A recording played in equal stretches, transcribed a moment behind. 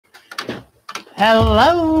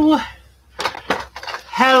Hello.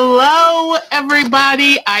 Hello,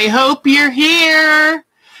 everybody. I hope you're here.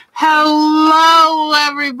 Hello,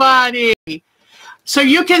 everybody. So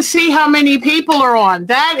you can see how many people are on.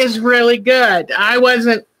 That is really good. I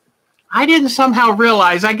didn't somehow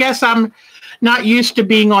realize. I guess I'm not used to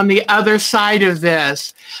being on the other side of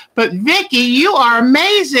this. But Vicki, you are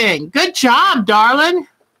amazing. Good job, darling.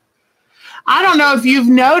 I don't know if you've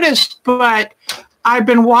noticed, but I've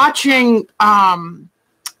been watching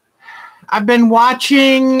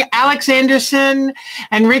Alex Anderson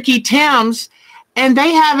and Ricky Timms, and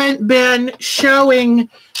they haven't been showing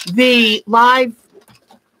the live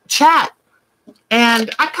chat.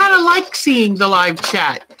 And I kind of like seeing the live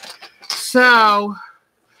chat. So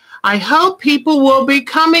I hope people will be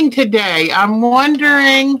coming today. I'm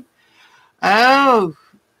wondering, oh,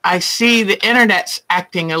 I see the internet's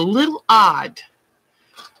acting a little odd.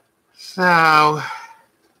 So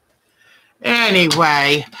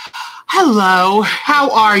anyway, hello,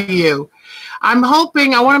 how are you? I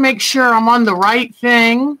want to make sure I'm on the right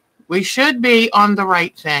thing. We should be on the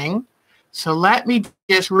right thing. So let me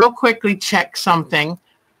just real quickly check something.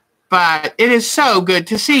 But it is so good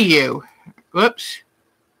to see you. Whoops.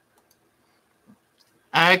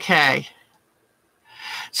 Okay.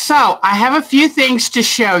 So I have a few things to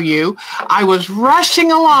show you. I was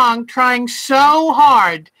rushing along, trying so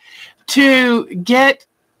hard to get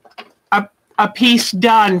a piece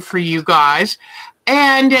done for you guys.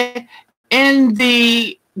 And it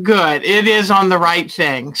is on the right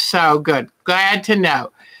thing. So good. Glad to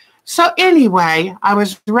know. So anyway, I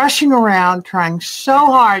was rushing around, trying so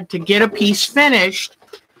hard to get a piece finished,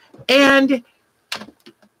 and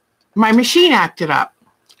my machine acted up.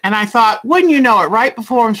 And I thought, wouldn't you know it, right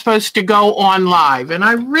before I'm supposed to go on live. And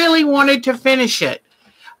I really wanted to finish it.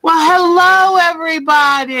 Well, hello,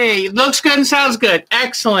 everybody. Looks good and sounds good.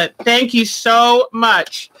 Excellent. Thank you so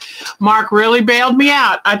much. Mark really bailed me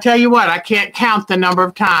out. I tell you what, I can't count the number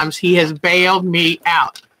of times he has bailed me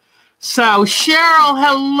out. So, Cheryl,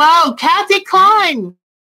 hello. Kathy Klein.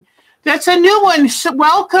 That's a new one. So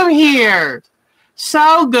welcome here.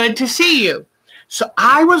 So good to see you. So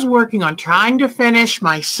I was working on trying to finish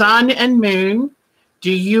my sun and moon.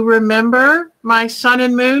 Do you remember my sun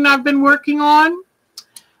and moon I've been working on?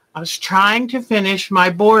 I was trying to finish my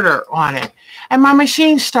border on it, and my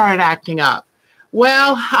machine started acting up.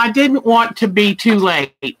 Well, I didn't want to be too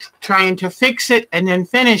late trying to fix it and then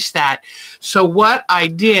finish that. So what I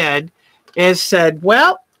did is said,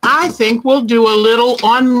 well, I think we'll do a little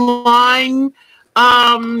online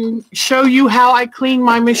show you how I clean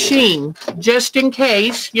my machine, just in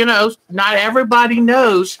case, not everybody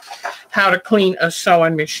knows how to clean a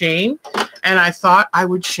sewing machine. And I thought I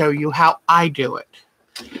would show you how I do it.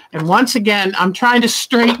 And once again, I'm trying to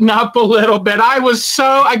straighten up a little bit.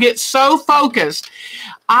 I get so focused.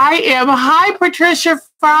 Hi, Patricia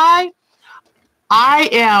Fry. I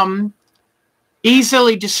am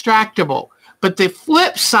easily distractible. But the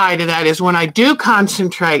flip side of that is when I do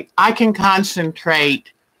concentrate, I can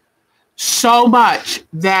concentrate so much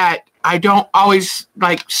that I don't always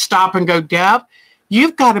stop and go, Deb,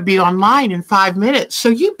 you've got to be online in 5 minutes. So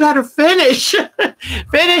you better finish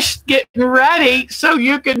getting ready so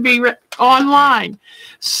you can be online.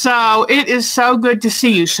 So it is so good to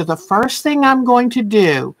see you. So the first thing I'm going to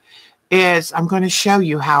do is I'm going to show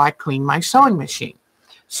you how I clean my sewing machine.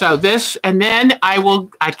 So this, and then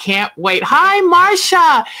I can't wait. Hi,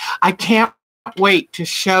 Marcia. I can't wait to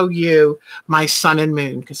show you my sun and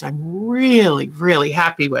moon because I'm really, really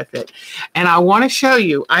happy with it. And I want to show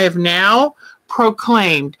you, I have now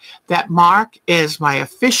proclaimed that Mark is my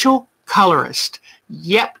official colorist.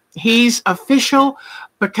 Yep, he's official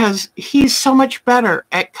because he's so much better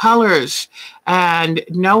at colors and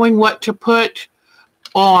knowing what to put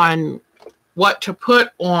on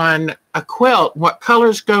a quilt, what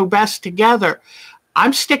colors go best together.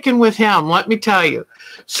 I'm sticking with him, let me tell you.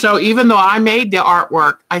 So even though I made the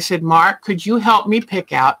artwork, I said, Mark, could you help me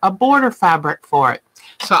pick out a border fabric for it?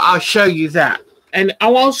 So I'll show you that. And I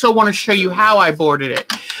also want to show you how I bordered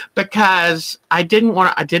it because I didn't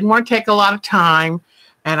want to take a lot of time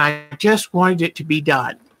and I just wanted it to be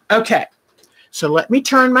done. Okay, so let me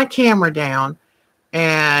turn my camera down.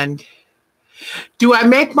 And do I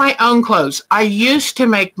make my own clothes? I used to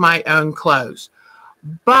make my own clothes,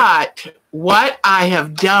 but what I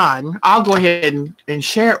have done, I'll go ahead and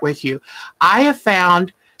share it with you. I have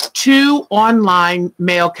found 2 online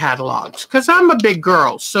mail catalogs because I'm a big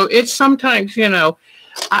girl. So it's sometimes,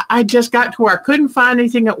 I just got to where I couldn't find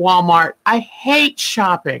anything at Walmart. I hate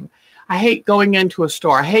shopping. I hate going into a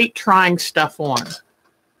store. I hate trying stuff on.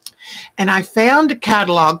 And I found a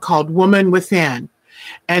catalog called Woman Within.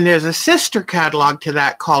 And there's a sister catalog to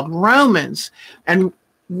that called Romans. And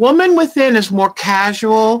Woman Within is more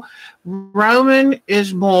casual. Roman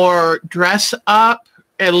is more dress up,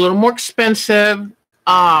 and a little more expensive.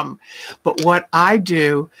 But what I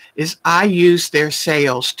do is I use their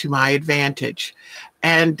sales to my advantage.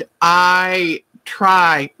 And I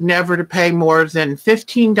try never to pay more than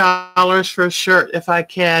 $15 for a shirt if I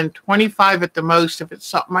can, $25 at the most if it's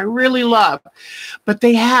something I really love. But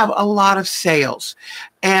they have a lot of sales,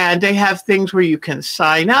 and they have things where you can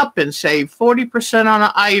sign up and save 40% on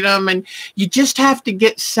an item, and you just have to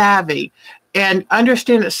get savvy and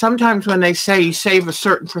understand that sometimes when they say you save a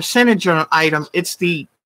certain percentage on an item, it's the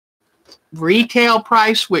retail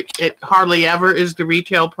price, which it hardly ever is the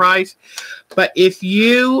retail price. But if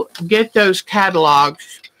you get those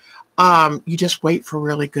catalogs, you just wait for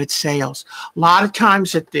really good sales. A lot of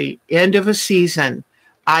times at the end of a season,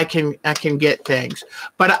 I can get things.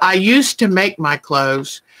 But I used to make my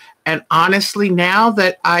clothes, and honestly, now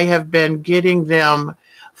that I have been getting them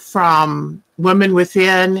from Women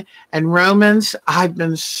Within and Romans, I've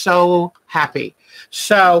been so happy.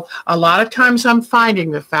 So a lot of times I'm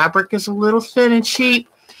finding the fabric is a little thin and cheap,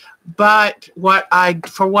 but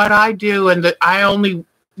for what I do, and I only,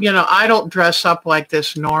 I don't dress up like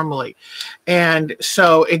this normally. And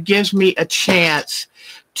so it gives me a chance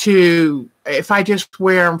to, if I just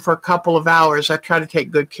wear them for a couple of hours, I try to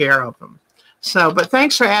take good care of them. So, but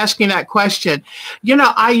thanks for asking that question.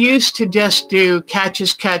 I used to just do catch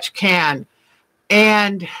as catch can.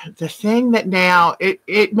 And the thing that now,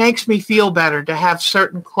 it makes me feel better to have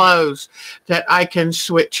certain clothes that I can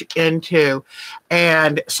switch into.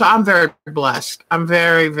 And so I'm very blessed. I'm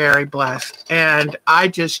very, very blessed. And I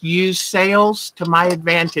just use sales to my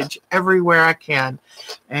advantage everywhere I can.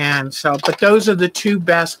 And so, but those are the two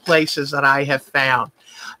best places that I have found.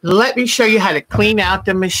 Let me show you how to clean out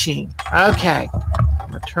the machine. Okay, I'm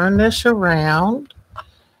going to turn this around.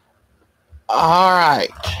 All right.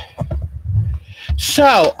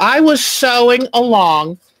 So I was sewing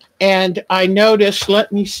along, and I noticed,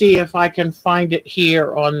 let me see if I can find it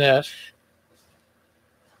here on this.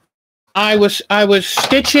 I was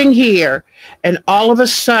stitching here, and all of a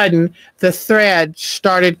sudden the thread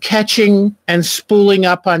started catching and spooling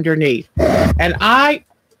up underneath. And I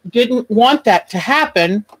didn't want that to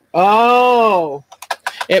happen. Oh,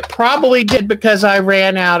 it probably did because I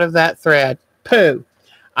ran out of that thread. Pooh.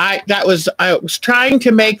 I was trying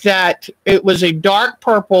to make that, it was a dark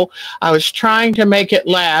purple. I was trying to make it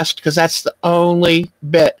last because that's the only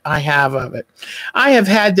bit I have of it. I have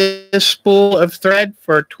had this spool of thread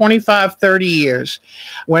for 25, 30 years.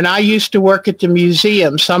 When I used to work at the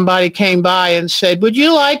museum, somebody came by and said, "Would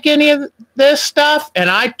you like any of this stuff?" And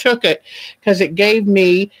I took it because it gave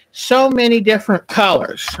me so many different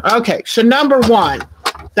colors. Okay, so number one,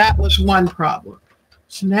 that was one problem.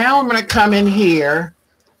 So now I'm going to come in here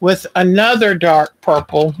with another dark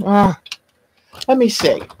purple. Let me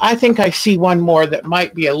see. I think I see one more that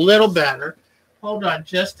might be a little better. Hold on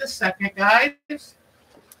just a second, guys.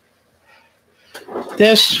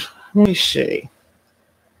 This, let me see.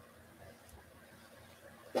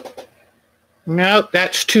 Nope,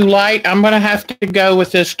 that's too light. I'm going to have to go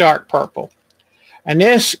with this dark purple. And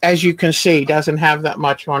this, as you can see, doesn't have that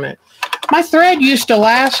much on it. My thread used to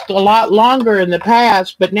last a lot longer in the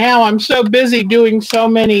past, but now I'm so busy doing so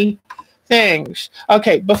many things.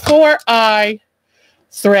 Okay, before I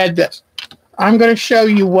thread this, I'm going to show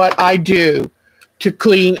you what I do to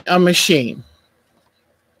clean a machine.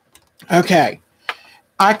 Okay,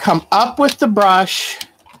 I come up with the brush,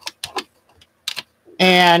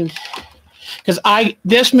 and because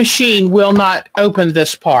this machine will not open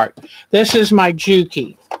this part. This is my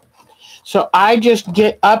Juki. So I just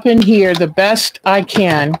get up in here the best I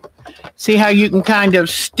can. See how you can kind of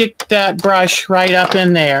stick that brush right up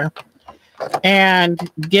in there and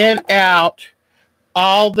get out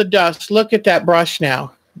all the dust. Look at that brush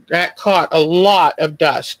now. That caught a lot of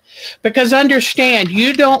dust. Because understand,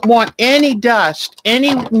 you don't want any dust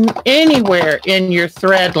anywhere in your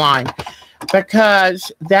thread line,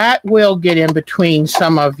 because that will get in between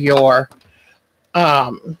some of your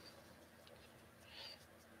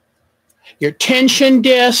tension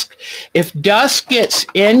disc. If dust gets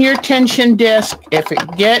in your tension disc, if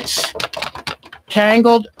it gets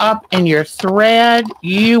tangled up in your thread,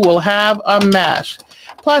 you will have a mess.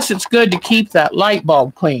 Plus, it's good to keep that light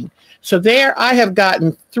bulb clean. So there, I have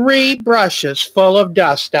gotten 3 brushes full of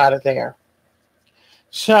dust out of there.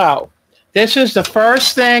 So this is the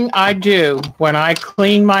first thing I do when I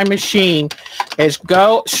clean my machine, is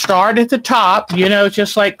start at the top,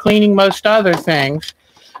 just like cleaning most other things,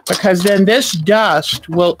 because then this dust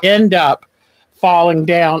will end up falling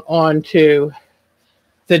down onto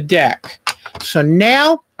the deck. So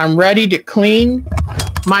now I'm ready to clean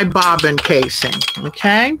my bobbin casing,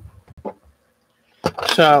 okay?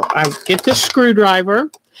 So I get the screwdriver.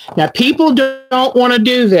 Now, people don't want to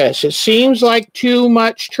do this. It seems like too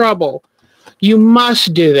much trouble. You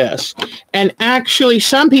must do this. And actually,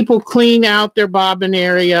 some people clean out their bobbin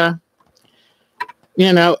area,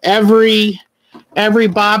 you know, every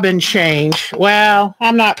bobbin change. Well,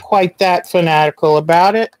 I'm not quite that fanatical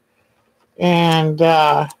about it. And,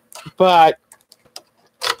 but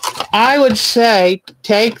I would say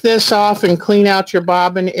take this off and clean out your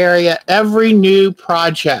bobbin area every new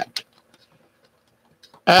project.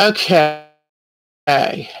 Okay.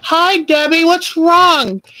 Hi, Debbie. What's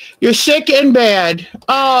wrong? You're sick in bed.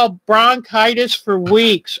 Oh, bronchitis for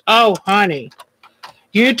weeks. Oh, honey.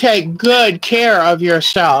 You take good care of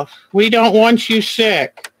yourself. We don't want you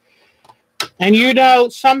sick. And you know,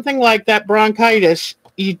 something like that bronchitis,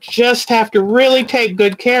 you just have to really take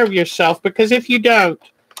good care of yourself, because if you don't,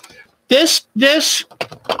 that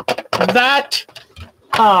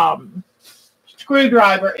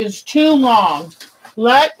screwdriver is too long.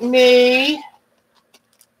 Let me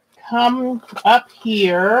come up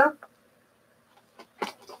here.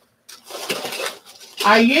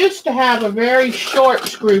 I used to have a very short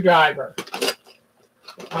screwdriver.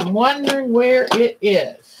 I'm wondering where it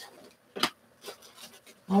is.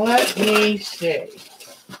 Let me see.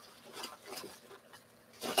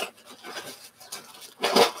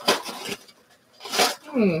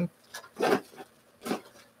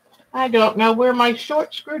 I don't know where my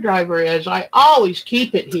short screwdriver is. I always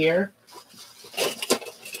keep it here.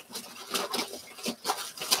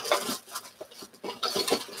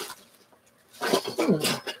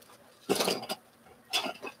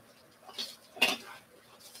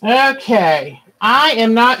 Okay, I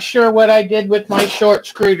am not sure what I did with my short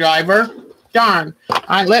screwdriver. Darn.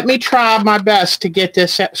 Let me try my best to get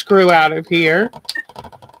this screw out of here.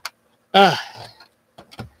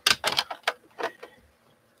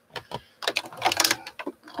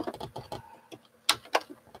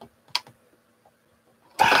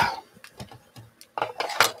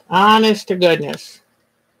 Honest to goodness.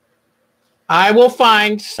 I will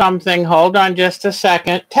find something. Hold on just a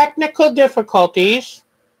second. Technical difficulties.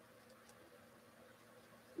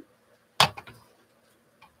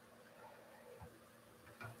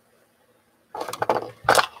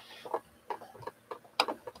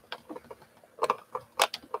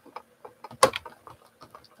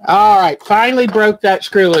 All right, finally broke that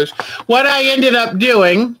screw loose. What I ended up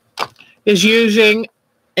doing is using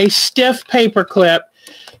a stiff paper clip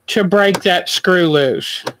to break that screw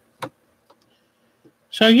loose.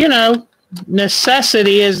 So, you know,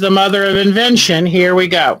 necessity is the mother of invention. Here we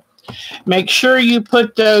go. Make sure you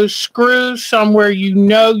put those screws somewhere you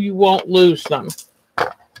know you won't lose them.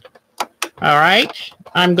 All right.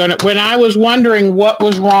 When I was wondering what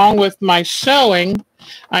was wrong with my sewing,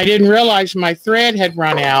 I didn't realize my thread had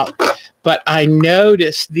run out, but I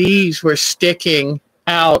noticed these were sticking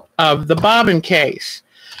out of the bobbin case.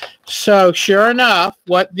 So sure enough,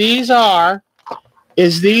 what these are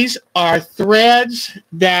is these are threads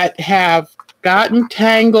that have gotten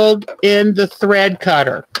tangled in the thread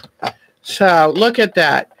cutter. So look at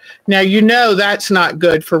that. Now, you know that's not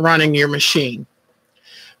good for running your machine.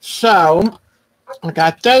 So I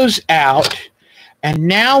got those out. And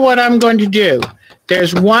now what I'm going to do,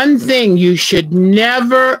 there's one thing you should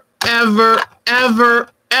never, ever, ever,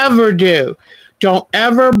 ever do. Don't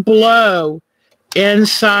ever blow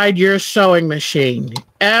inside your sewing machine.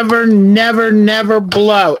 Ever, never, never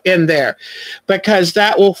blow in there, because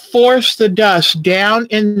that will force the dust down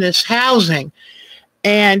in this housing.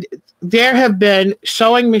 And there have been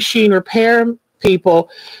sewing machine repair people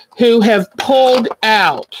who have pulled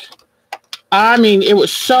out. I mean, it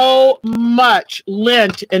was so much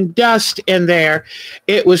lint and dust in there,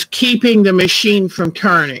 it was keeping the machine from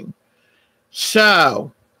turning.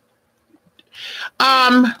 So,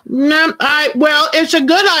 well, it's a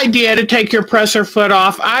good idea to take your presser foot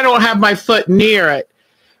off. I don't have my foot near it,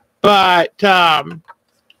 but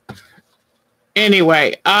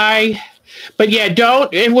anyway, but yeah,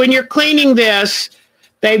 don't. And when you're cleaning this,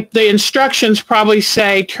 the instructions probably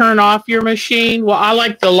say turn off your machine. Well, I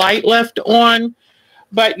like the light left on,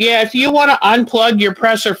 but yeah, if you want to unplug your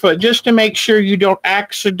presser foot just to make sure you don't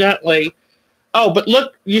accidentally. Oh, but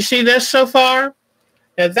look, you see this so far?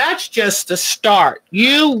 Now, that's just the start.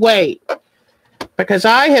 You wait, because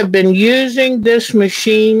I have been using this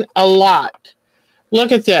machine a lot.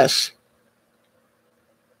 Look at this.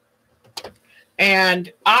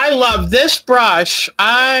 And I love this brush.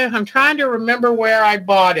 I'm trying to remember where I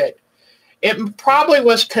bought it. It probably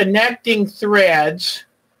was Connecting Threads.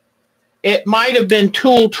 It might have been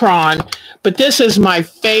Tooltron, but this is my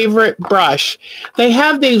favorite brush. They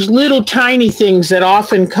have these little tiny things that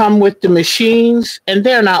often come with the machines, and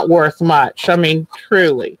they're not worth much. I mean,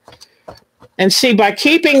 truly. And see, by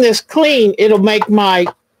keeping this clean, it'll make my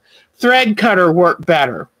thread cutter work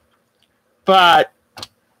better. But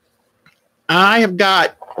I have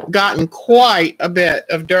gotten quite a bit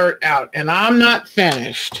of dirt out, and I'm not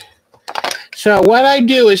finished. So what I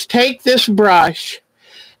do is take this brush,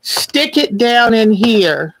 stick it down in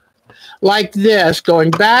here like this,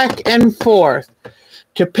 going back and forth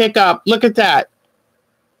to pick up, look at that,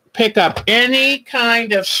 pick up any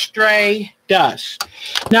kind of stray dust.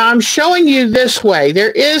 Now I'm showing you this way.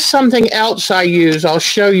 There is something else I use. I'll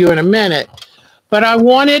show you in a minute. But I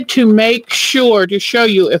wanted to make sure to show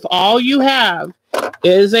you if all you have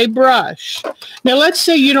is a brush. Now let's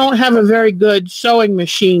say you don't have a very good sewing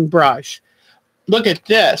machine brush. Look at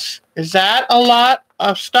this. Is that a lot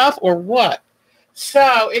of stuff or what?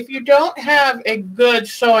 So if you don't have a good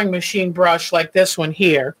sewing machine brush like this one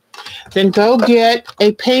here, then go get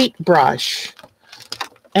a paintbrush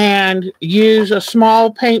and use a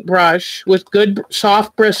small paintbrush with good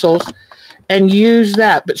soft bristles and use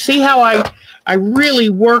that. But see how I really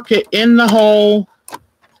work it in the hole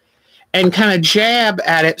and kind of jab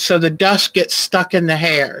at it so the dust gets stuck in the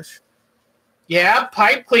hairs. Yeah,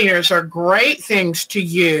 pipe cleaners are great things to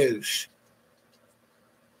use.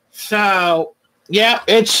 So, yeah,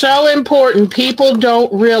 it's so important. People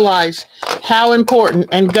don't realize how important,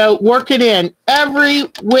 and go work it in every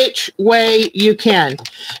which way you can.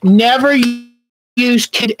 Never use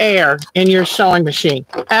kid air in your sewing machine,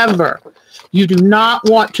 ever. You do not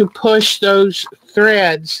want to push those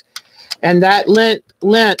threads and that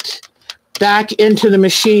lint back into the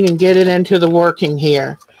machine and get it into the working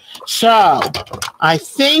here. So I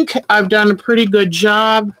think I've done a pretty good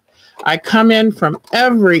job. I come in from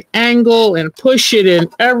every angle and push it in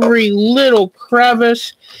every little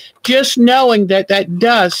crevice, just knowing that that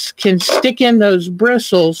dust can stick in those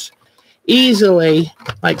bristles easily.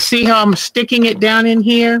 Like, see how I'm sticking it down in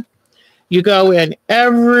here? You go in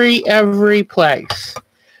every place.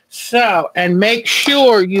 So, and make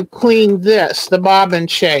sure you clean this, the bobbin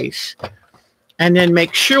chase. And then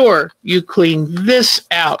make sure you clean this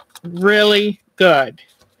out really good.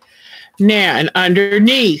 Now, and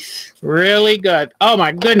underneath, really good. Oh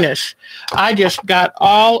my goodness. I just got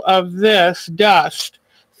all of this dust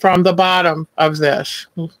from the bottom of this.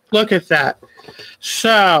 Look at that.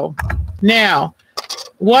 So, now,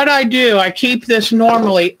 what I do, I keep this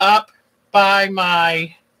normally up by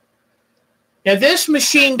my... Now, this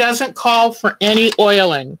machine doesn't call for any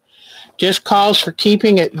oiling. Just calls for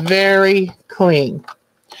keeping it very clean.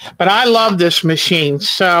 But I love this machine,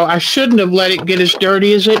 so I shouldn't have let it get as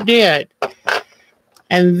dirty as it did.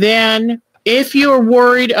 And then, if you're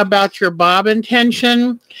worried about your bobbin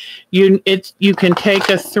tension, you can take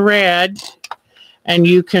a thread and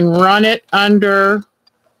you can run it under.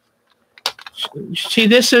 See,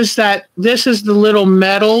 this is the little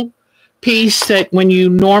metal piece that when you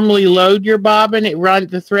normally load your bobbin,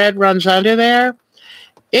 the thread runs under there.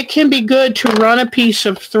 It can be good to run a piece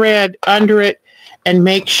of thread under it and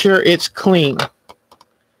make sure it's clean.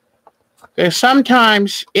 Because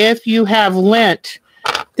sometimes if you have lint,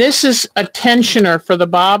 this is a tensioner for the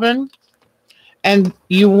bobbin, and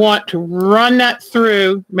you want to run that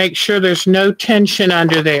through, make sure there's no tension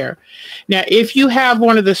under there. Now, if you have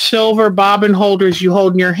one of the silver bobbin holders you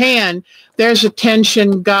hold in your hand, there's a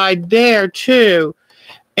tension guide there too.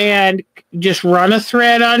 And just run a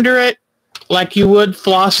thread under it like you would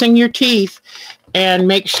flossing your teeth, and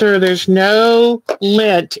make sure there's no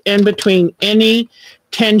lint in between any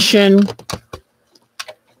tension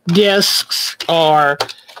discs or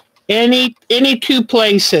any two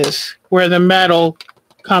places where the metal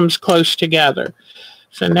comes close together.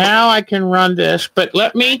 So now I can run this, but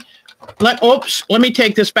let me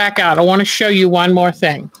take this back out. I want to show you one more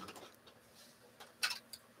thing.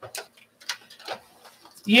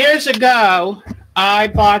 Years ago, I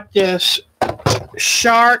bought this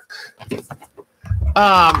Shark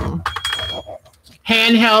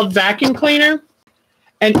handheld vacuum cleaner,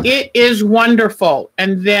 and it is wonderful.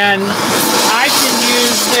 And then I can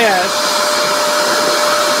use this.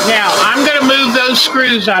 Now, I'm going to move those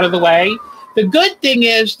screws out of the way. The good thing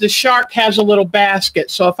is the Shark has a little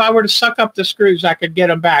basket, so if I were to suck up the screws, I could get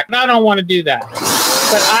them back. But I don't want to do that. But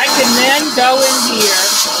I can then go in here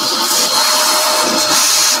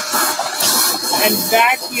and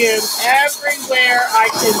vacuum everywhere I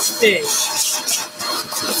can see.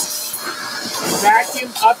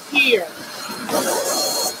 Vacuum up here.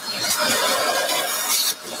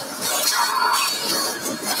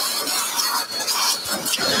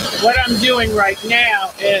 what I'm doing right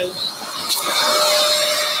now is,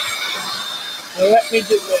 well, let me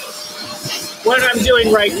do this. What I'm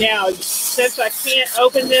doing right now is, since I can't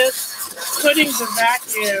open this, putting the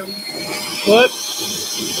vacuum,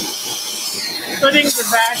 putting the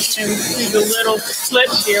vacuum through the little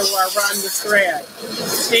slips here where I run the thread,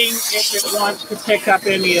 seeing if it wants to pick up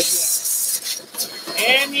any of this.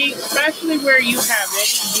 Especially where you have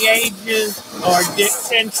any gauges or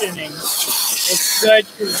tensioning, it's good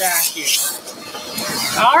to vacuum.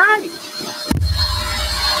 All right.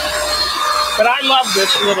 But I love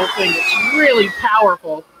this little thing. It's really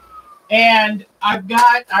powerful. And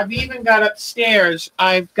I've even got upstairs,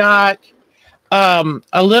 I've got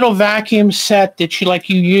a little vacuum set that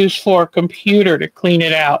you use for a computer to clean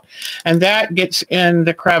it out. And that gets in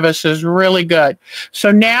the crevices really good.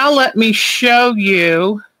 So now let me show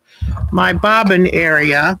you my bobbin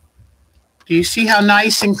area. Do you see how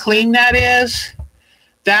nice and clean that is?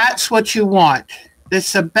 That's what you want.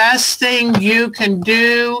 It's the best thing you can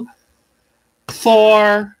do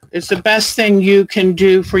for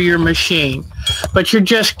your machine. But you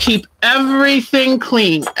just keep everything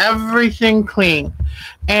clean.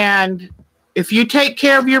 And if you take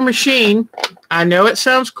care of your machine, I know it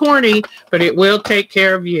sounds corny, but it will take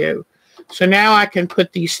care of you. So now I can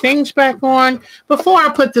put these things back on. Before I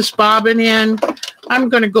put this bobbin in, I'm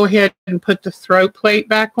going to go ahead and put the throat plate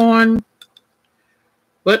back on.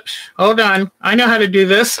 Whoops, hold on. I know how to do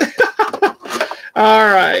this. All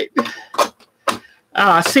right.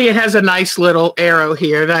 See, it has a nice little arrow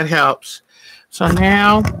here. That helps. So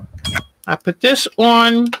now I put this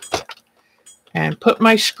on and put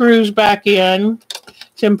my screws back in.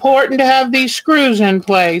 It's important to have these screws in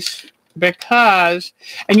place because,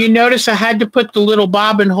 and you notice I had to put the little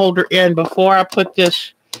bobbin holder in before I put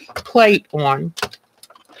this plate on.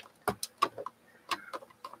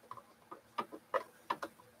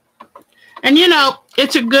 And you know,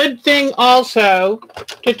 it's a good thing also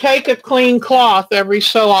to take a clean cloth every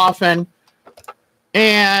so often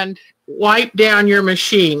and wipe down your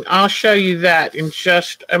machine. I'll show you that in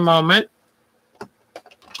just a moment.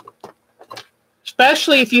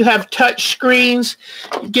 Especially if you have touch screens,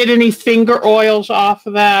 get any finger oils off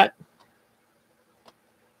of that.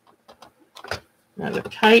 Now to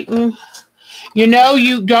tighten. You know,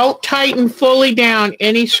 you don't tighten fully down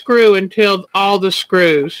any screw until all the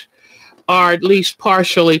screws are at least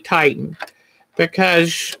partially tightened,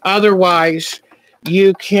 because otherwise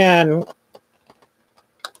you can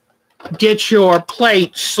get your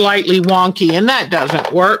plate slightly wonky, and that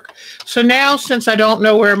doesn't work. So now, since I don't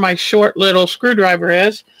know where my short little screwdriver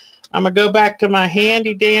is, I'm going to go back to my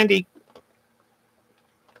handy dandy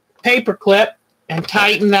paper clip and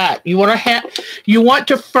tighten that. You want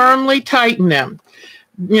to firmly tighten them.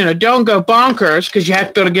 You know, don't go bonkers because you have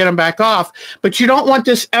to be able to get them back off. But you don't want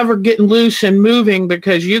this ever getting loose and moving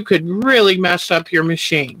because you could really mess up your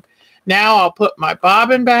machine. Now I'll put my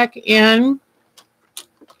bobbin back in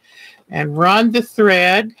and run the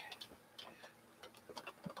thread.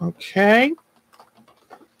 Okay.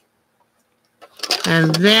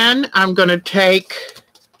 And then I'm going to take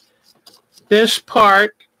this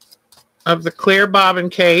part of the clear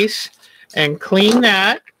bobbin case and clean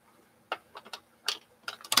that.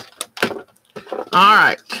 All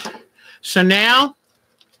right, so now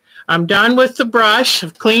I'm done with the brush.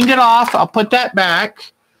 I've cleaned it off. I'll put that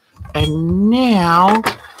back. And now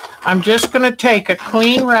I'm just going to take a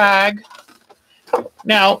clean rag.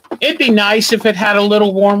 Now, it'd be nice if it had a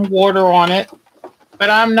little warm water on it, but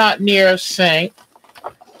I'm not near a sink.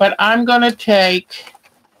 But I'm going to take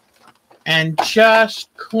and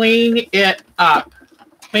just clean it up.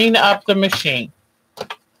 Clean up the machine.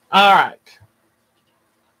 All right.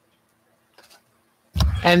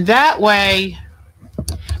 And that way,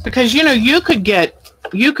 because, you know, you could,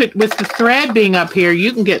 with the thread being up here,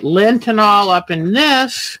 you can get lint and all up in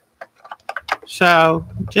this. So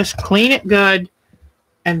just clean it good.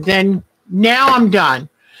 And then now I'm done.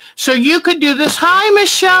 So you could do this. Hi,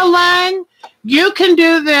 Michelle Lang. You can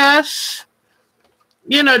do this.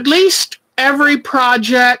 You know, at least every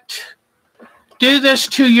project, do this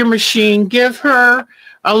to your machine. Give her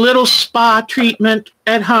a little spa treatment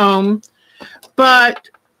at home. But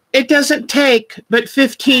it doesn't take but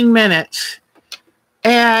 15 minutes.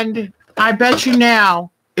 And I bet you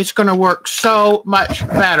now it's going to work so much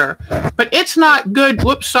better. But it's not good.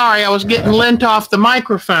 Whoops, sorry, I was getting lint off the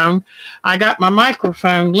microphone. I got my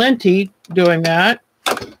microphone linty doing that.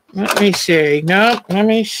 Let me see. Nope, let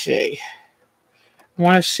me see. I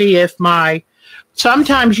want to see if my...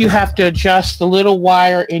 Sometimes you have to adjust the little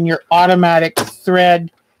wire in your automatic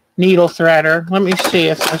thread needle threader. Let me see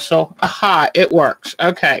if this will... Aha, it works.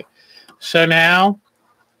 Okay. So now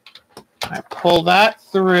I pull that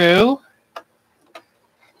through.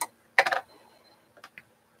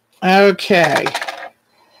 Okay.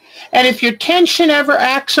 And if your tension ever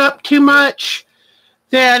acts up too much,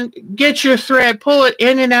 then get your thread, pull it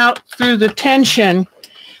in and out through the tension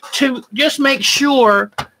to just make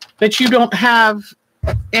sure that you don't have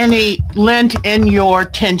any lint in your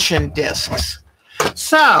tension discs.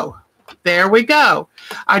 So there we go.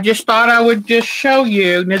 I just thought I would just show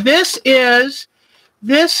you. Now this is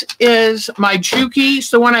my Juki.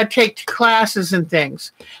 It's the one I take to classes and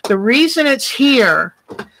things. The reason it's here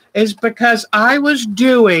is because I was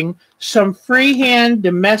doing some freehand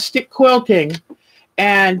domestic quilting,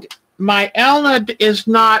 and my Elna is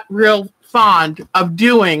not real fond of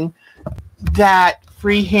doing that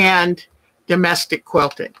freehand domestic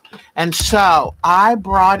quilting. And so I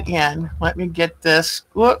brought in, let me get this,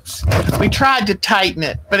 whoops, we tried to tighten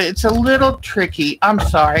it, but it's a little tricky. I'm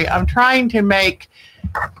sorry. I'm trying to make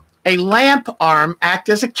a lamp arm act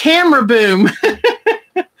as a camera boom.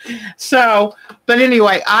 So, but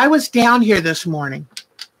anyway, I was down here this morning.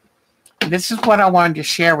 This is what I wanted to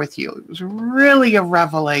share with you. It was really a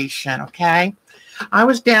revelation, okay? I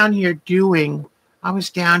was down here doing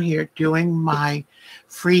my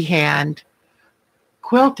freehand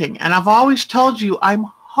quilting, and I've always told you I'm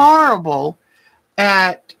horrible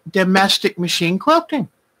at domestic machine quilting.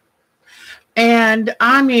 And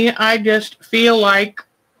I mean, I just feel like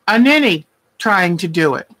a ninny trying to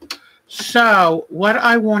do it. So what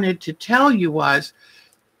I wanted to tell you was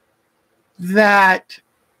that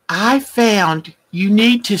I found you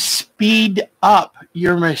need to speed up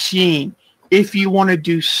your machine if you want to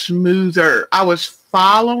do smoother. I was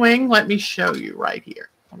following, let me show you right here.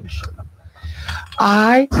 Let me show you.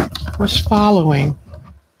 I was following,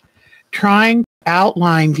 trying to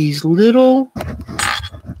outline these little,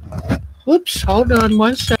 whoops, hold on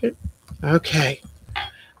one second. Okay.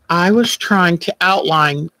 I was trying to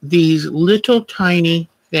outline these little tiny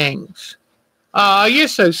things. Oh, you're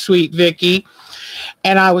so sweet, Vicki.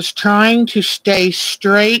 And I was trying to stay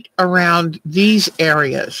straight around these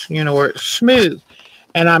areas, you know, where it's smooth.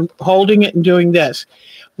 And I'm holding it and doing this.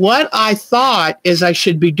 What I thought is I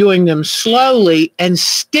should be doing them slowly and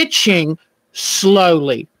stitching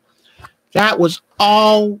slowly. That was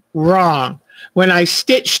all wrong. When I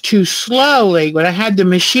stitched too slowly, when I had the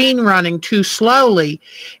machine running too slowly,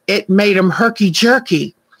 it made them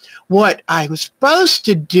herky-jerky. What I was supposed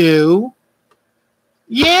to do,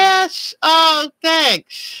 yes, oh,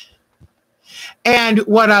 thanks. And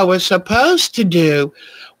what I was supposed to do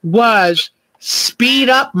was speed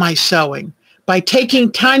up my sewing. By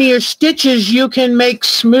taking tinier stitches, you can make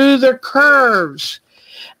smoother curves.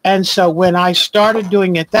 And so when I started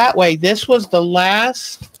doing it that way, this was the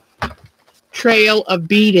last trail of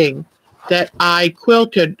beading that I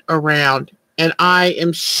quilted around, and I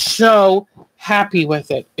am so happy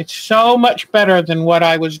with it. It's so much better than what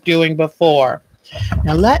I was doing before.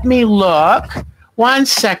 Now let me look. 1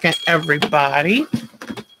 second, everybody.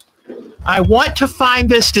 I want to find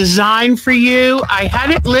this design for you. I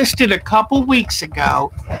had it listed a couple weeks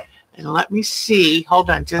ago, and let me see. Hold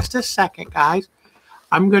on just a second, guys.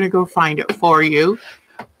 I'm going to go find it for you,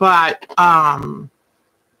 but hold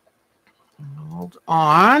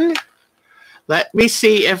on. Let me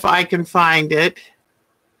see if I can find it.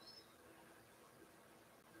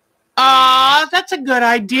 That's a good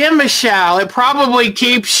idea, Michelle. It probably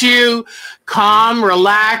keeps you calm,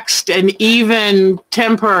 relaxed, and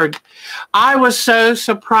even-tempered. I was so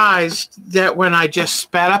surprised that when I just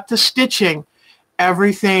sped up the stitching,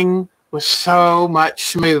 everything was so much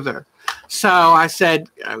smoother. So I said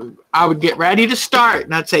I would get ready to start,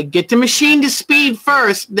 and I'd say, get the machine to speed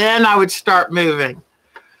first, then I would start moving.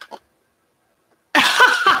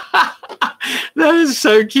 That is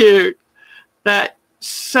so cute. That's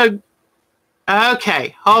so...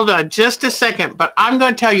 Okay, hold on just a second, but I'm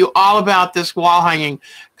going to tell you all about this wall hanging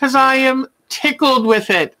because I am tickled with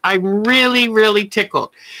it. I'm really, really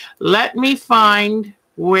tickled. Let me find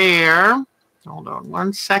where... Hold on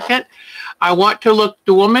 1 second. I want to look.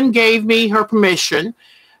 The woman gave me her permission.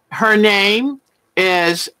 Her name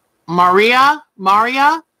is Maria,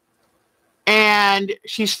 and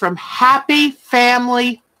she's from Happy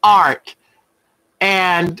Family Art.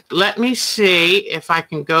 And let me see if I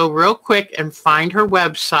can go real quick and find her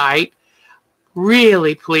website.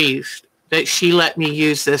 Really pleased that she let me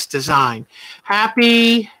use this design. Oh,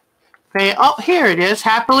 here it is.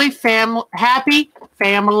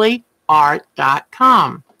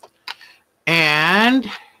 happyfamilyart.com.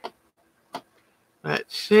 And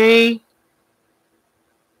let's see.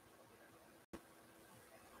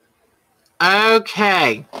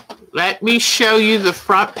 Okay. let me show you the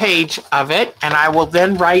front page of it, and I will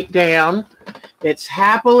then write down. It's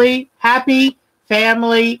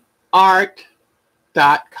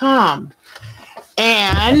happyfamilyart.com.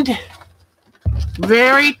 And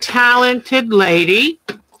very talented lady,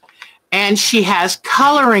 and she has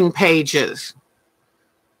coloring pages.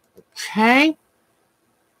 Okay.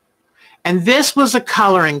 And this was a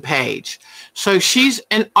coloring page. So she's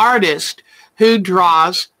an artist who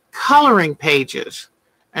draws coloring pages.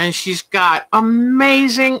 And she's got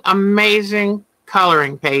amazing, amazing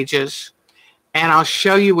coloring pages. And I'll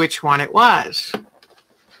show you which one it was.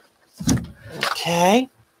 Okay.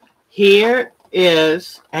 Here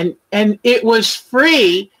is, and it was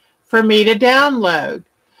free for me to download.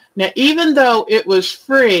 Now, even though it was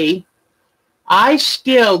free, I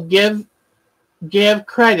still give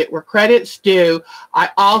credit where credit's due. I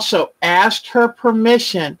also asked her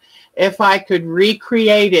permission if I could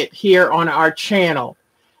recreate it here on our channel.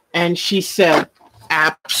 And she said,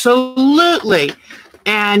 absolutely.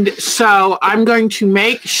 And so I'm going to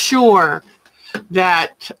make sure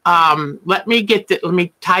that, let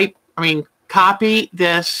me copy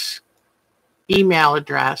this email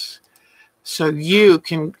address so you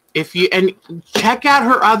can, and check out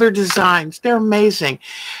her other designs. They're amazing.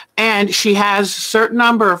 And she has a certain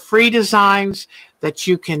number of free designs that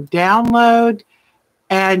you can download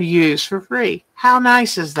and use for free. How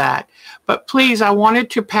nice is that? But please, I wanted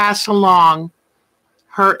to pass along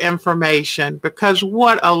her information because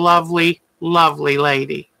what a lovely, lovely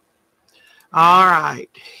lady. All right,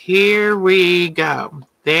 here we go.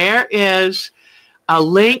 There is a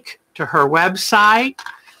link to her website,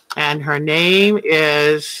 and her name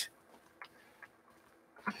is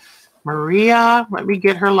Maria. Let me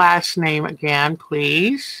get her last name again,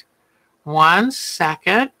 please. 1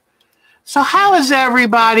 second. So how is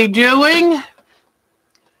everybody doing?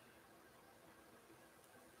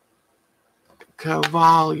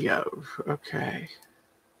 Carvalho. Okay.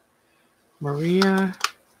 Maria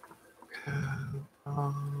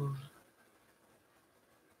Carvalho.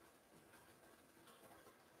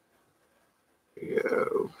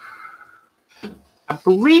 I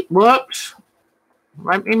believe, whoops.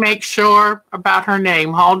 Let me make sure about her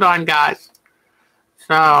name. Hold on, guys.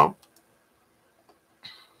 So,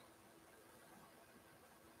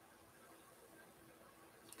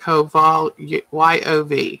 Koval,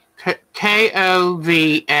 Y-O-V.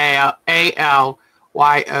 Kovallyov.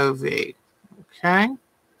 Okay.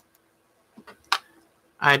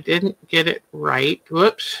 I didn't get it right.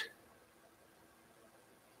 Whoops.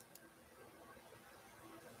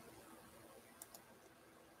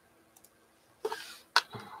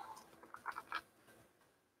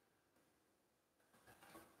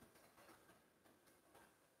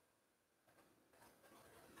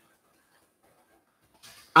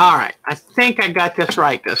 All right, I think I got this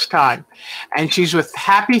right this time. And she's with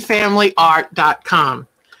happyfamilyart.com.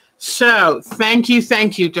 So thank you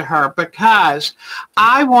to her because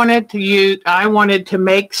I wanted to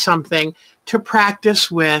make something to practice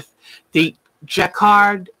with the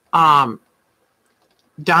Jacquard Dynaflow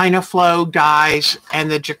dies and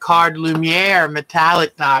the Jacquard Lumiere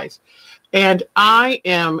metallic dies. And I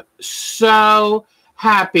am so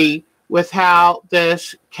happy with how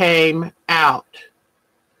this came out.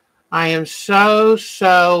 I am so,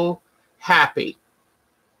 so happy.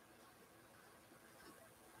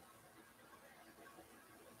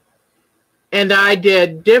 And I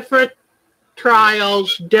did different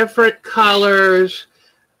trials, different colors.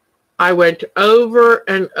 I went over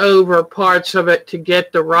and over parts of it to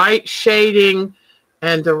get the right shading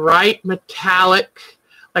and the right metallic,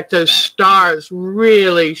 like those stars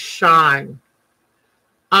really shine.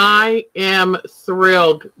 I am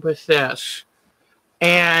thrilled with this.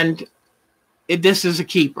 And this is a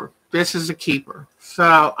keeper. This is a keeper.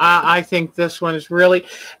 So I think this one is really,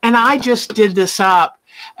 and I just did this up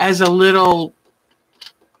as a little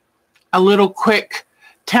quick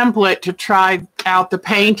template to try out the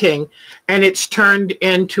painting, and it's turned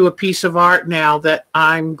into a piece of art now that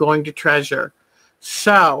I'm going to treasure.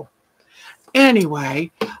 So anyway,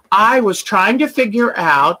 I was trying to figure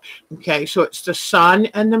out, okay, so it's the sun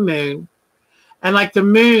and the moon. And like the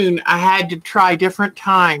moon, I had to try different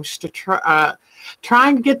times to try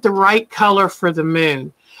and get the right color for the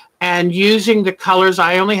moon. And using the colors,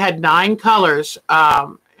 I only had 9 colors.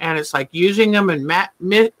 And it's like using them and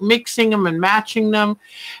mixing them and matching them.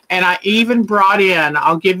 And I even brought in,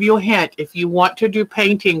 I'll give you a hint, if you want to do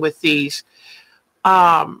painting with these,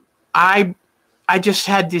 I just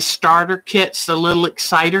had these starter kits, the little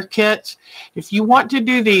exciter kits. If you want to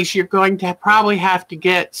do these, you're going to probably have to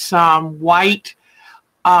get some white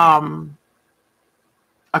acrylic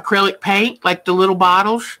paint, like the little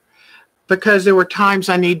bottles. because there were times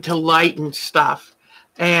I need to lighten stuff.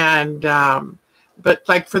 And, but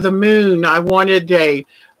like for the moon, I wanted a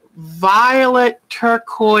violet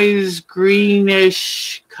turquoise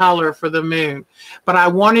greenish color for the moon. But I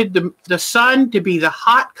wanted the sun to be the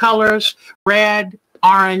hot colors, red,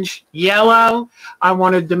 orange, yellow. I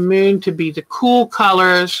wanted the moon to be the cool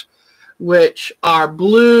colors, which are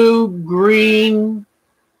blue, green,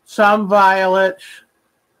 some violets.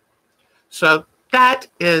 So that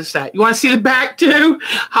is that. You want to see the back too?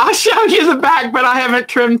 I'll show you the back, but I haven't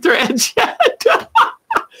trimmed threads yet.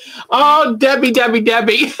 Oh, Debbie, Debbie,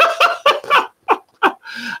 Debbie.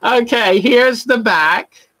 Okay, here's the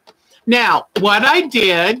back. Now, what I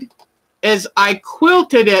did is I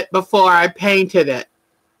quilted it before I painted it.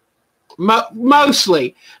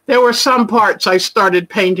 Mostly. There were some parts I started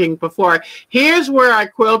painting before. Here's where I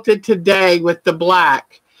quilted today with the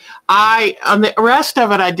black. On the rest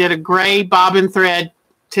of it, I did a gray bobbin thread.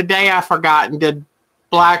 Today I forgot and did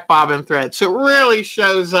black bobbin thread. So it really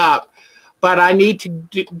shows up. But I need to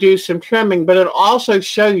do some trimming. But it'll also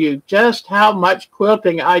show you just how much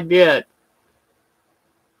quilting I did.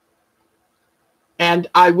 And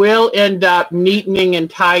I will end up neatening and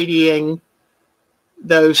tidying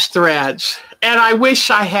those threads. And I wish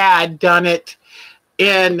I had done it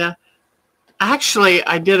in, actually,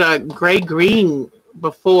 I did a gray-green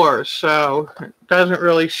before, so it doesn't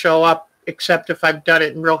really show up except if I've done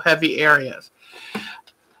it in real heavy areas.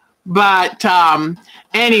 But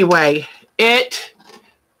anyway, it's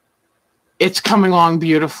coming along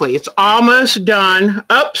beautifully. It's almost done.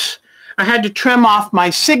 Oops, I had to trim off my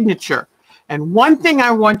signature. And one thing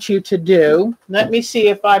I want you to do, let me see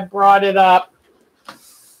if I brought it up.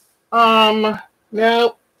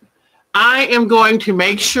 No. I am going to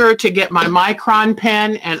make sure to get my Micron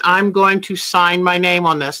pen, and I'm going to sign my name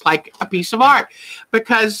on this like a piece of art,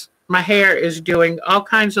 because my hair is doing all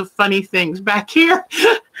kinds of funny things back here.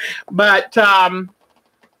 But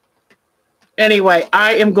anyway,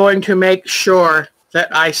 I am going to make sure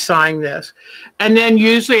that I sign this. And then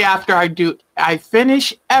usually after I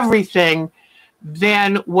finish everything,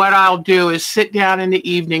 then what I'll do is sit down in the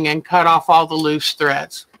evening and cut off all the loose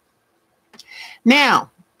threads. Now,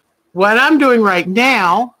 what I'm doing right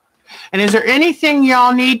now, and is there anything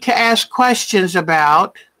y'all need to ask questions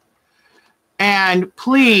about? And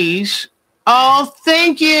please, oh,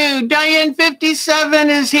 thank you. Diane 57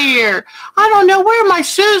 is here. I don't know where my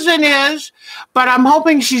Susan is, but I'm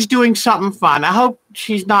hoping she's doing something fun. I hope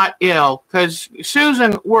she's not ill, because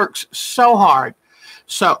Susan works so hard.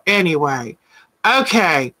 So anyway,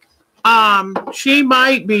 okay. She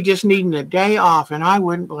might be just needing a day off, and I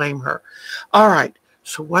wouldn't blame her. All right.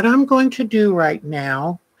 So what I'm going to do right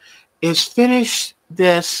now is finish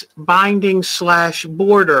this binding /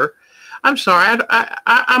 border. I'm sorry.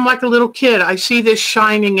 I'm like a little kid. I see this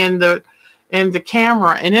shining in the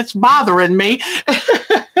camera, and it's bothering me.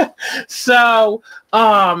 So,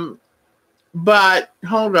 but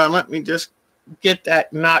hold on. Let me just get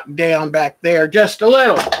that knocked down back there just a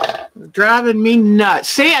little. Driving me nuts.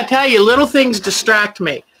 See, I tell you, little things distract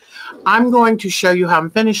me. I'm going to show you how I'm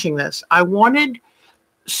finishing this. I wanted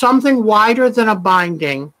something wider than a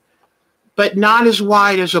binding, but not as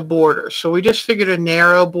wide as a border. So we just figured a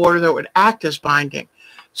narrow border that would act as binding.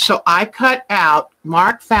 So I cut out,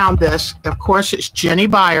 Mark found this. Of course, it's Jenny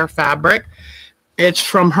Beyer fabric. It's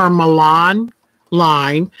from her Milan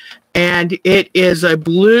line, and it is a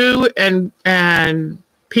blue and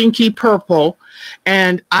pinky purple.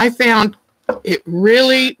 And I found it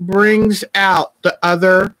really brings out the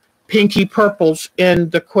other pinky purples in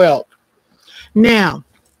the quilt. Now,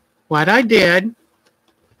 what I did,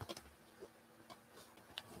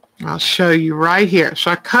 I'll show you right here.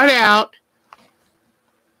 So I cut out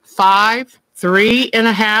 5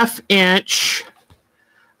 3.5 inch.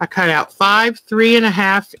 I cut out 5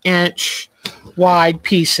 3.5 inch wide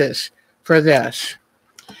pieces for this.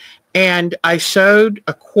 And I sewed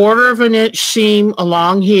a 1/4 of an inch seam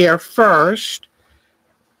along here first.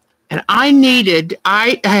 And I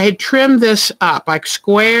had trimmed this up. I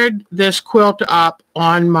squared this quilt up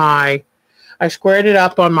I squared it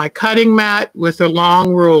up on my cutting mat with a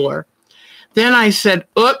long ruler. Then I said,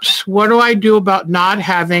 oops, what do I do about not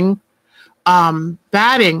having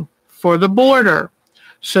batting for the border?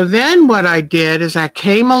 So then what I did is I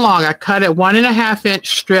came along, I cut a 1.5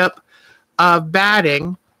 inch strip of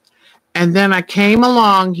batting. And then I came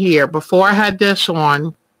along here, before I had this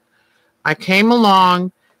on, I came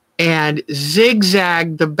along and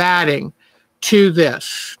zigzagged the batting to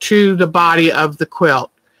the body of the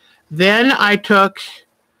quilt. Then I took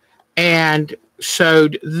and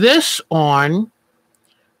sewed this on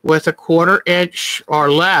with a 1/4 inch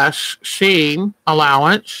or less seam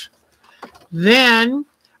allowance. Then,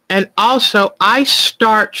 and also I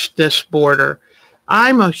starched this border.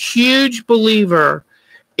 I'm a huge believer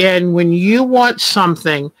in when you want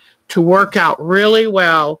something to work out really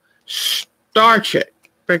well, starch it,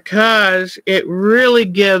 because it really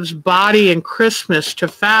gives body and crispness to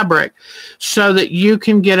fabric so that you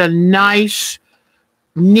can get a nice,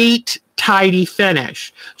 neat, tidy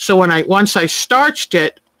finish. So once I starched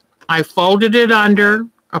it, I folded it under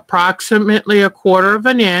approximately 1/4 of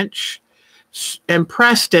an inch and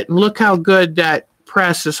pressed it. And look how good that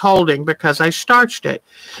press is holding because I starched it.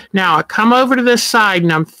 Now I come over to this side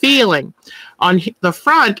and I'm feeling on the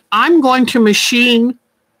front. I'm going to machine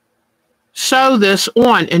sew this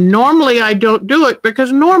on, and normally I don't do it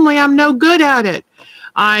because normally I'm no good at it.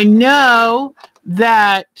 I know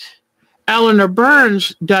that Eleanor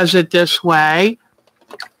Burns does it this way,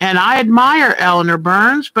 and I admire Eleanor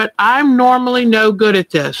Burns, but I'm normally no good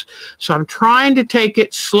at this. So I'm trying to take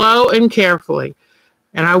it slow and carefully.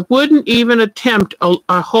 And I wouldn't even attempt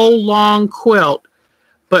a whole long quilt.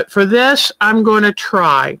 But for this, I'm going to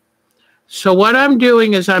try. So what I'm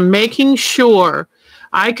doing is I'm making sure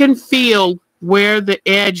I can feel where the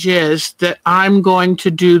edge is that I'm going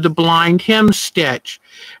to do the blind hem stitch.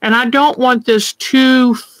 And I don't want this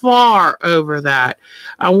too far over that.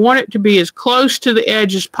 I want it to be as close to the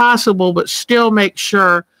edge as possible, but still make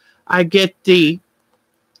sure I get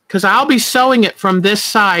because I'll be sewing it from this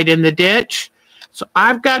side in the ditch. So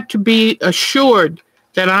I've got to be assured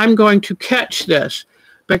that I'm going to catch this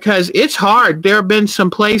because it's hard. There have been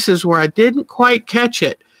some places where I didn't quite catch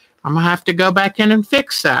it. I'm going to have to go back in and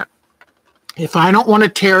fix that. If I don't want to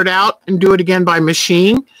tear it out and do it again by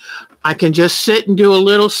machine, I can just sit and do a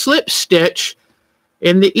little slip stitch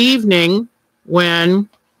in the evening when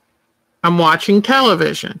I'm watching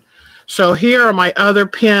television. So here are my other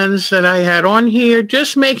pins that I had on here,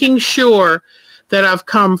 just making sure that I've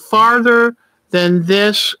come farther than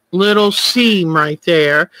this little seam right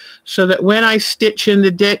there so that when I stitch in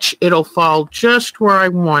the ditch, it'll fall just where I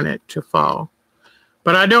want it to fall.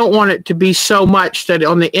 But I don't want it to be so much that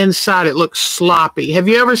on the inside it looks sloppy. Have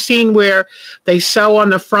you ever seen where they sew on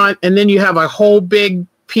the front and then you have a whole big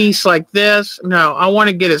piece like this? No, I want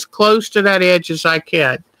to get as close to that edge as I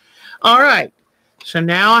can. All right, so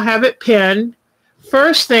now I have it pinned.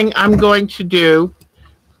 First thing I'm going to do,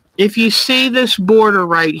 if you see this border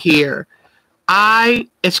right here,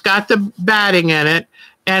 it's got the batting in it,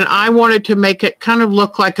 and I wanted to make it kind of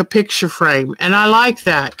look like a picture frame, and I like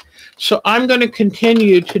that. So I'm going to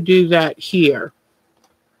continue to do that here.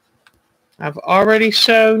 I've already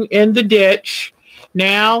sewn in the ditch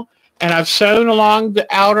now, and I've sewn along the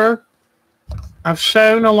outer.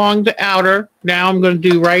 Now I'm going to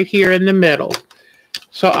do right here in the middle.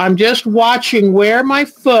 So I'm just watching where my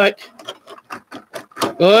foot,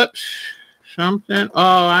 oops, something.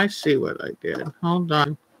 Oh, I see what I did. Hold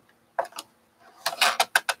on.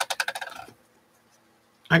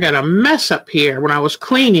 I got a mess up here. When I was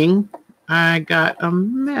cleaning, I got a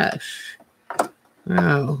mess.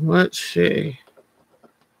 Oh, let's see.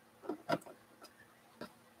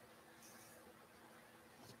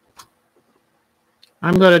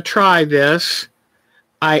 I'm going to try this.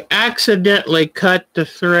 I accidentally cut the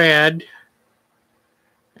thread,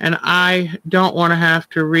 and I don't want to have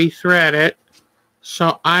to rethread it.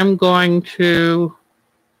 So I'm going to,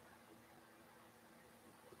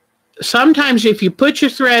 sometimes if you put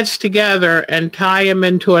your threads together and tie them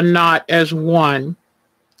into a knot as one,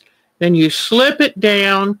 then you slip it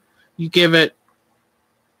down, you give it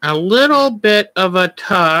a little bit of a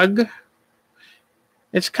tug.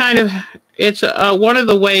 It's kind of, it's one of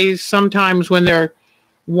the ways sometimes when they're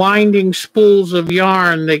winding spools of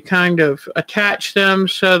yarn, they kind of attach them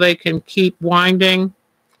so they can keep winding.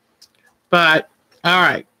 But all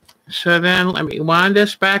right, so then let me wind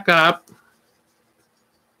this back up,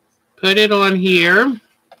 put it on here, and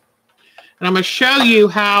I'm going to show you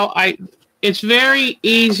how it's very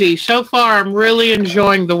easy. So far, I'm really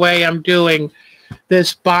enjoying the way I'm doing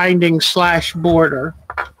this binding / border.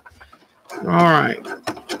 All right.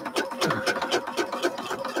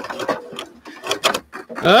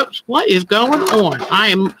 Oops, what is going on?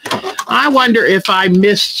 I wonder if I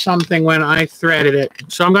missed something when I threaded it.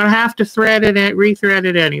 So I'm going to have to thread it and rethread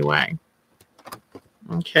it anyway.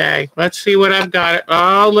 Okay, let's see what I've got.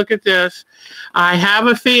 Oh, look at this. I have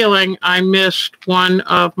a feeling I missed one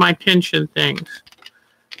of my tension things.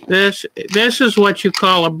 This is what you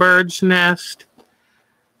call a bird's nest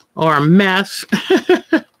or a mess.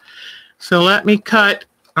 So let me cut.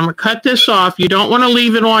 I'm going to cut this off. You don't want to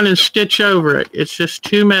leave it on and stitch over it. It's just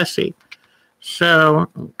too messy. So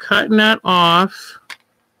I'm cutting that off.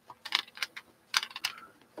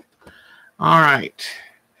 All right.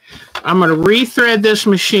 I'm going to rethread this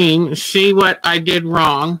machine and see what I did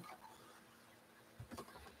wrong.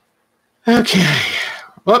 Okay.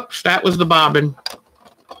 Whoops, that was the bobbin.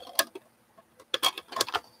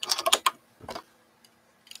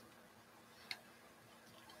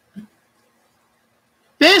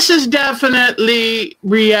 This is definitely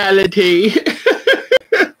reality.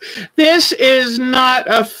 This is not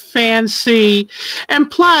a fancy. And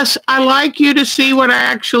plus, I like you to see what I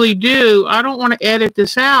actually do. I don't want to edit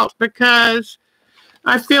this out because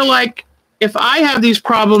I feel like if I have these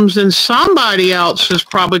problems, then somebody else is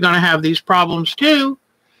probably going to have these problems too.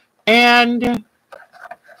 And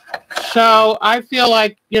so I feel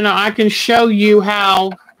like, you know, I can show you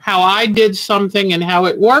how I did something and how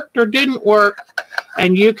it worked or didn't work,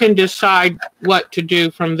 and you can decide what to do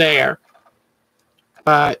from there.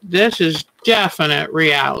 But this is definite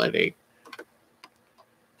reality.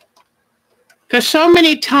 Because so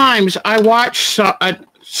many times I watch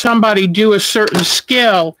somebody do a certain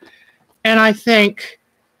skill, and I think,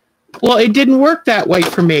 well, it didn't work that way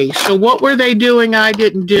for me. So what were they doing I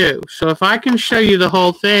didn't do? So if I can show you the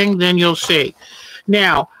whole thing, then you'll see.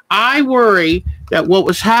 Now, I worry that what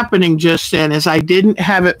was happening just then is I didn't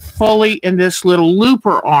have it fully in this little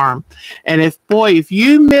looper arm. And if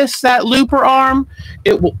you miss that looper arm,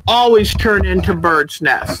 it will always turn into bird's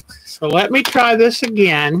nest. So let me try this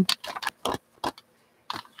again.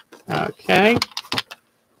 Okay.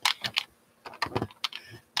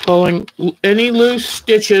 Pulling any loose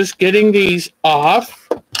stitches, getting these off.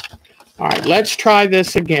 All right, let's try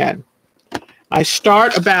this again. I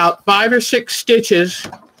start about 5 or 6 stitches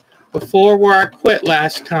before where I quit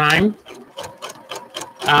last time.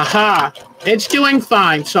 Aha, it's doing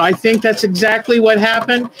fine. So I think that's exactly what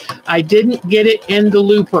happened. I didn't get it in the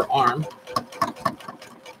looper arm.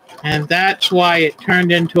 And that's why it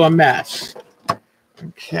turned into a mess.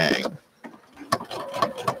 Okay.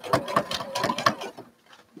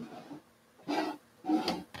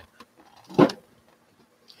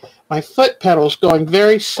 My foot pedal's going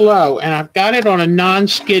very slow, and I've got it on a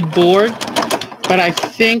non-skid board, but I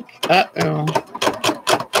think, uh-oh.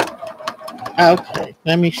 Okay,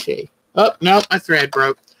 let me see. Oh, no, my thread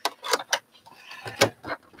broke.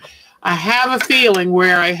 I have a feeling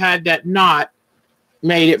where I had that knot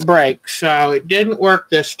made it break, so it didn't work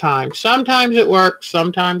this time. Sometimes it works,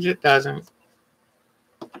 sometimes it doesn't.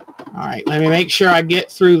 All right, let me make sure I get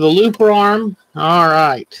through the looper arm. All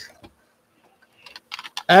right.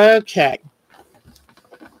 Okay.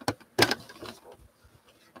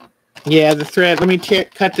 Yeah, the thread, let me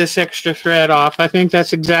cut this extra thread off. I think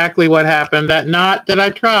that's exactly what happened. That knot that I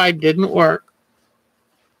tried didn't work.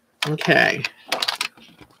 Okay.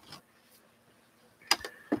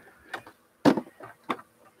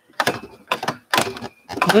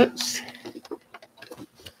 Oops.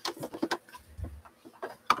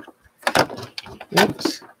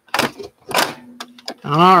 Oops.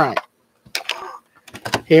 All right.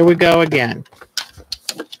 Here we go again.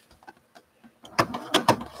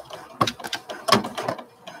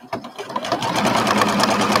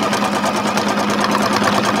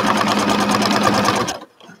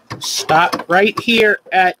 Stop right here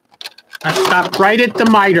I stopped right at the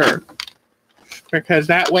miter, because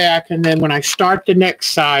that way I can then, when I start the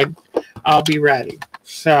next side, I'll be ready.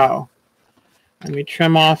 So let me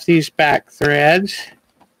trim off these back threads.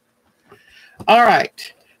 All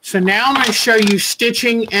right. So now I'm going to show you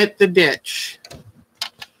stitching at the ditch.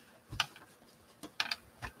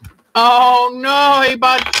 Oh no, he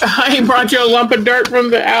brought you a lump of dirt from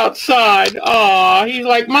the outside. Oh, he's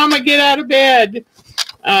like, Mama, get out of bed.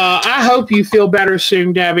 I hope you feel better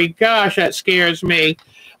soon, Debbie. Gosh, that scares me.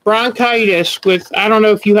 Bronchitis with, I don't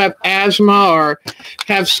know if you have asthma or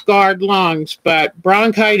have scarred lungs, but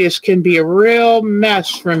bronchitis can be a real mess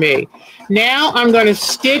for me. Now I'm going to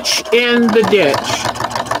stitch in the ditch.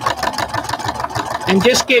 And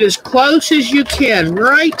just get as close as you can,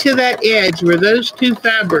 right to that edge where those two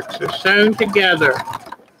fabrics are sewn together.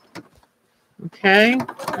 Okay?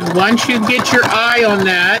 And once you get your eye on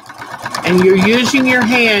that, and you're using your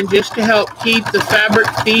hand just to help keep the fabric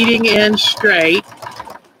feeding in straight,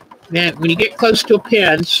 then when you get close to a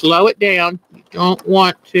pin, slow it down. You don't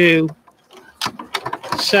want to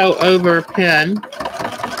sew over a pin.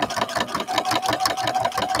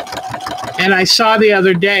 And I saw the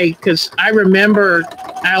other day, because I remember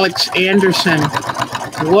Alex Anderson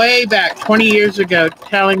way back 20 years ago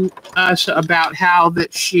telling us about how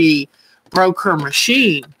that she broke her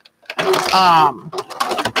machine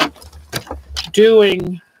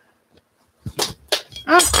doing,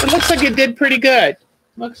 it looks like it did pretty good.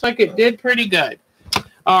 Looks like it did pretty good.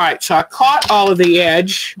 All right, so I caught all of the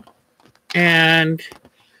edge, and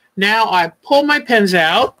now I pull my pins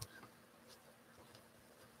out.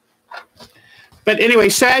 But anyway,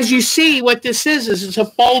 so as you see, what this is it's a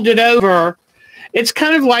folded over. It's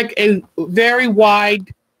kind of like a very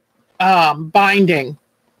wide binding,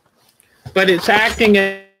 but it's acting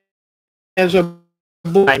as a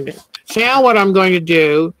binding. Now what I'm going to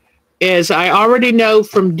do is I already know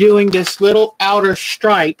from doing this little outer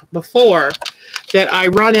stripe before that I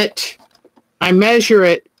measure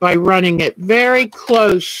it by running it very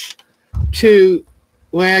close to,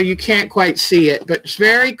 well, you can't quite see it, but it's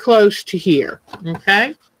very close to here,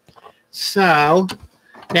 okay? So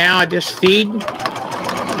now I just feed my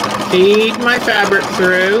fabric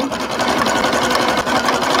through,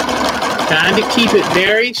 trying to keep it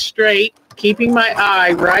very straight, keeping my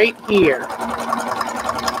eye right here.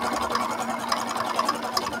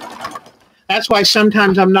 That's why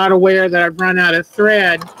sometimes I'm not aware that I've run out of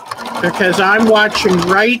thread, because I'm watching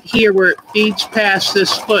right here where it feeds past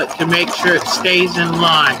this foot to make sure it stays in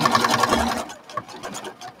line.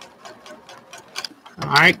 All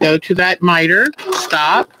right, go to that miter,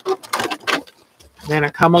 stop. Then I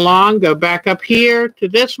come along, go back up here to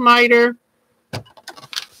this miter,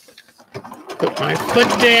 put my foot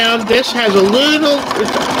down. This has a little,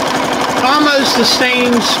 it's almost the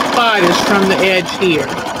same spot as from the edge here.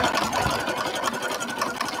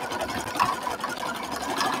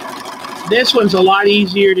 This one's a lot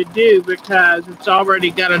easier to do because it's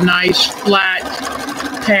already got a nice flat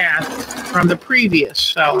path from the previous.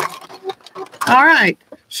 So, all right.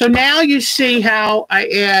 So now you see how I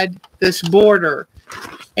add this border,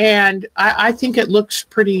 and I think it looks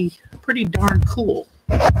pretty darn cool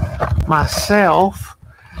myself.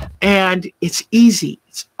 And it's easy.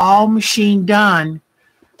 It's all machine done.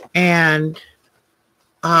 And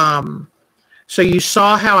so you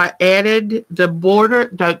saw how I added the border,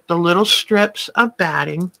 the little strips of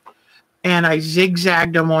batting, and I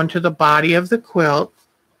zigzagged them onto the body of the quilt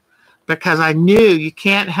because I knew you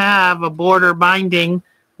can't have a border binding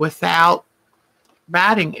without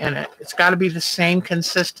batting in it. It's got to be the same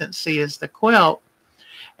consistency as the quilt.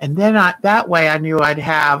 And then that way I knew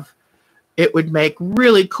it would make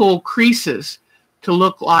really cool creases to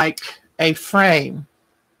look like a frame,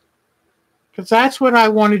 because that's what I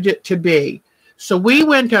wanted it to be. So we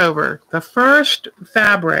went over the first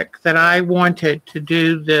fabric that I wanted to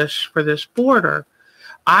do this for this border.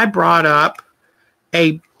 I brought up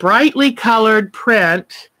a brightly colored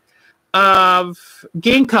print of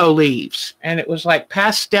ginkgo leaves, and it was like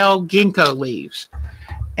pastel ginkgo leaves.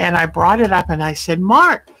 And I brought it up and I said,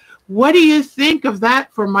 Mark, what do you think of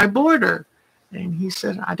that for my border? And he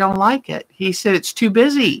said, I don't like it. He said, it's too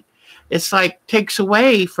busy. It's like takes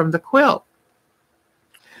away from the quilt.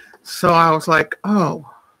 So I was like, oh,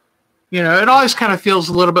 it always kind of feels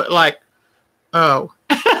a little bit like, oh.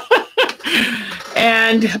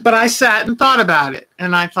 But I sat and thought about it.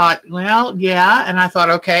 And I thought, well, yeah. And I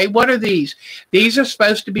thought, okay, what are these? These are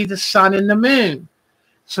supposed to be the sun and the moon.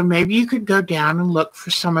 So maybe you could go down and look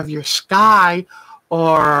for some of your sky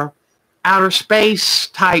or outer space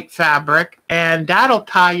type fabric, and that'll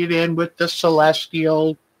tie it in with the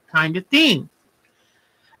celestial kind of theme.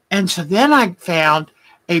 And so then I found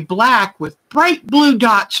a black with bright blue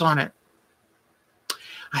dots on it.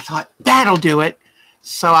 I thought, that'll do it.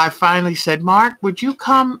 So I finally said, Mark, would you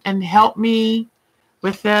come and help me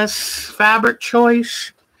with this fabric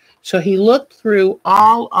choice? So he looked through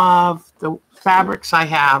all of the fabrics I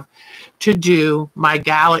have to do my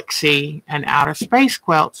galaxy and outer space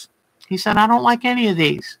quilts. He said, I don't like any of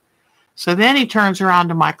these. So then he turns around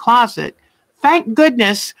to my closet. Thank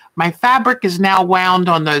goodness my fabric is now wound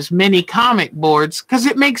on those mini comic boards, because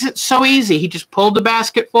it makes it so easy. He just pulled the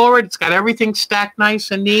basket forward. It's got everything stacked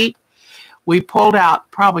nice and neat. We pulled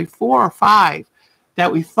out probably 4 or 5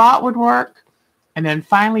 that we thought would work. And then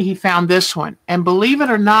finally he found this one. And believe it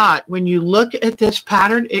or not, when you look at this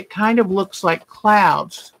pattern, it kind of looks like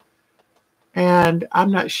clouds. And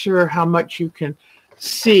I'm not sure how much you can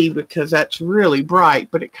see because that's really bright,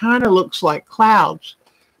 but it kind of looks like clouds.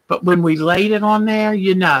 But when we laid it on there,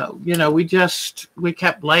 we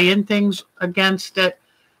kept laying things against it,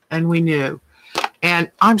 and we knew.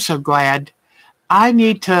 And I'm so glad. I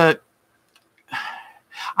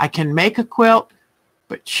can make a quilt,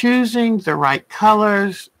 but choosing the right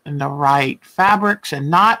colors and the right fabrics and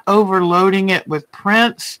not overloading it with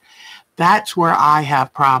prints, that's where I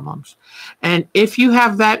have problems. And if you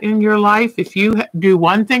have that in your life, if you do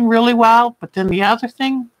one thing really well, but then the other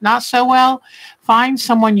thing not so well, find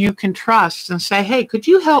someone you can trust and say, hey, could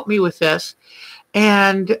you help me with this?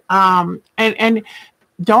 And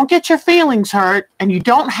don't get your feelings hurt, and you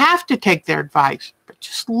don't have to take their advice, but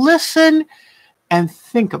just listen and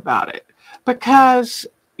think about it. Because,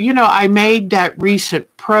 I made that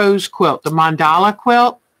recent prose quilt, the mandala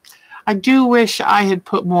quilt. I do wish I had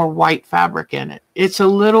put more white fabric in it. It's a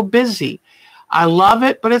little busy. I love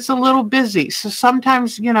it, but it's a little busy. So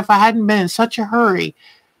sometimes, you know, if I hadn't been in such a hurry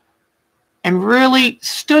and really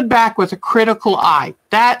stood back with a critical eye,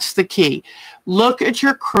 that's the key. Look at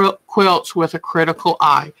your quilts with a critical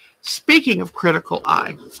eye. Speaking of critical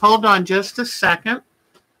eye, hold on just a second.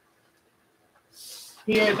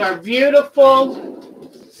 Here's our beautiful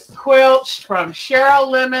quilts from Cheryl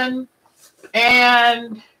Lemon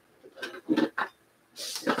and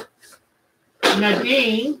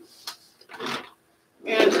Nadine.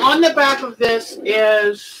 And on the back of this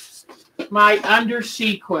is my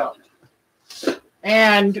undersea quilt.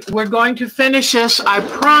 And we're going to finish this, I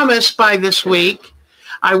promise, by this week.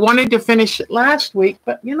 I wanted to finish it last week,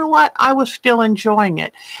 but you know what? I was still enjoying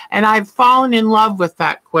it. And I've fallen in love with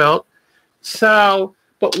that quilt. So,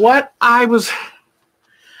 but what I'm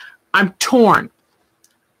torn.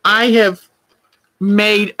 I have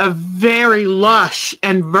made a very lush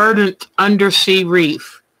and verdant undersea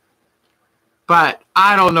reef, but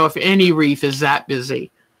I don't know if any reef is that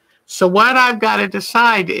busy. So what I've got to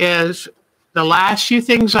decide is the last few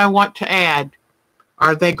things I want to add.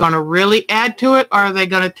 Are they going to really add to it, or are they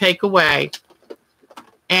going to take away?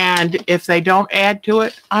 And if they don't add to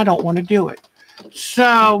it, I don't want to do it.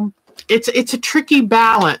 So it's a tricky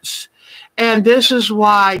balance. And this is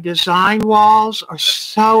why design walls are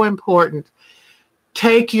so important.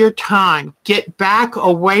 Take your time. Get back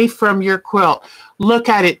away from your quilt. Look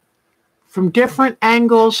at it from different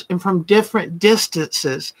angles and from different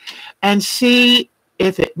distances and see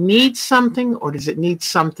if it needs something or does it need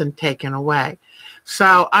something taken away.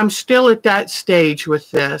 So I'm still at that stage with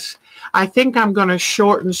this. I think I'm going to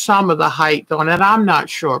shorten some of the height on it. I'm not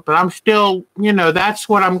sure, but I'm still, you know, that's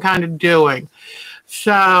what I'm kind of doing.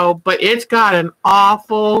 So, but it's got an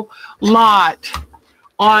awful lot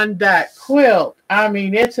on that quilt. I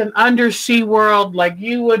mean, it's an undersea world like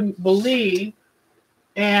you wouldn't believe.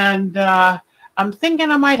 And I'm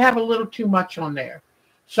thinking I might have a little too much on there.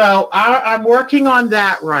 So I'm working on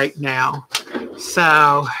that right now.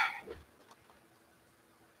 So,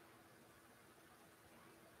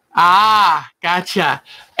 gotcha.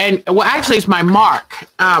 And well, actually, it's my Mark.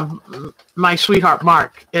 My sweetheart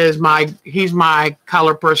Mark he's my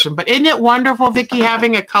color person. But isn't it wonderful, Vicki,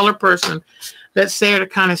 having a color person that's there to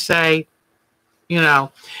kind of say, you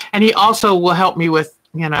know, and he also will help me with,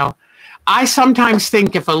 you know, I sometimes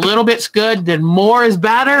think if a little bit's good, then more is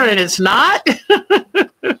better, and it's not.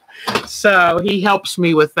 So he helps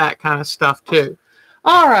me with that kind of stuff too.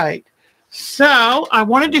 All right. So I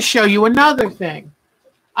wanted to show you another thing.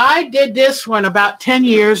 I did this one about 10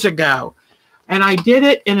 years ago, and I did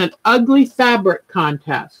it in an ugly fabric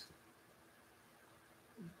contest.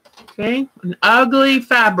 Okay, an ugly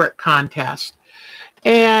fabric contest.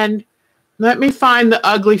 And let me find the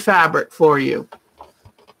ugly fabric for you.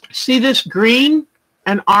 See this green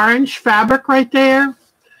and orange fabric right there?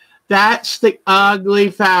 That's the ugly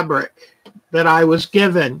fabric that I was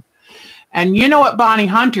given. And you know what Bonnie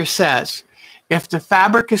Hunter says? If the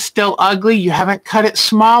fabric is still ugly, you haven't cut it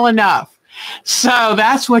small enough. So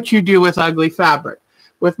that's what you do with ugly fabric.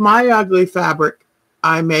 With my ugly fabric,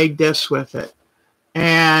 I made this with it.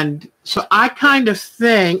 And so I kind of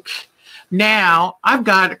think now I've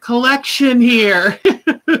got a collection here.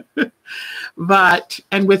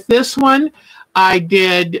 And with this one, I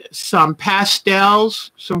did some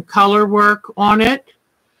pastels, some color work on it.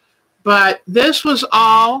 But this was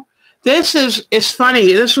all, it's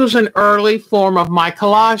funny, this was an early form of my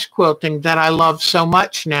collage quilting that I love so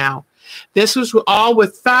much now. This was all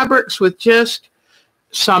with fabrics with just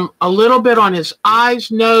a little bit on his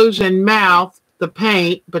eyes, nose, and mouth, the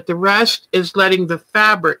paint, but the rest is letting the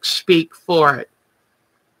fabric speak for it.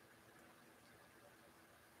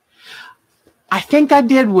 I think I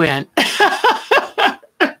did win.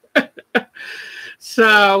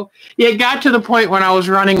 So it got to the point when I was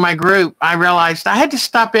running my group, I realized I had to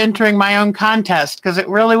stop entering my own contest because it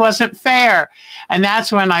really wasn't fair. And that's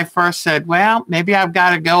when I first said, well, maybe I've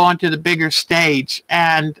got to go onto the bigger stage.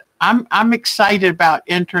 And I'm excited about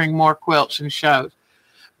entering more quilts and shows.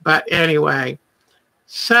 But anyway,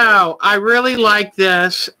 so I really like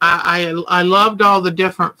this. I loved all the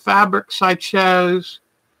different fabrics I chose.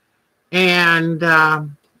 And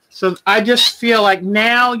so I just feel like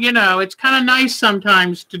now, you know, it's kind of nice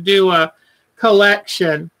sometimes to do a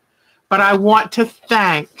collection. But I want to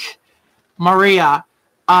thank Maria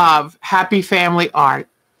of Happy Family Art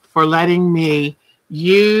for letting me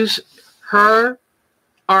use her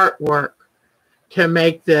artwork to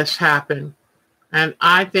make this happen. And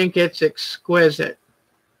I think it's exquisite.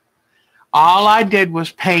 All I did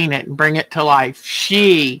was paint it and bring it to life.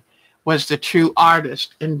 She was the true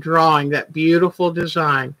artist in drawing that beautiful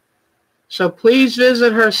design. So please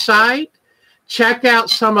visit her site. Check out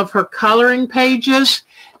some of her coloring pages.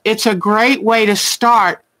 It's a great way to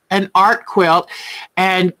start an art quilt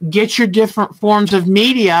and get your different forms of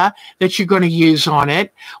media that you're going to use on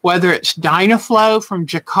it, whether it's Dynaflow from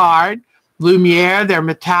Jacquard, Lumiere, they're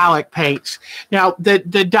metallic paints. Now, the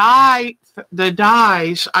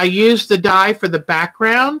dyes, I used the dye for the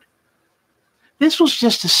background. This was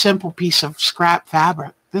just a simple piece of scrap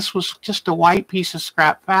fabric. This was just a white piece of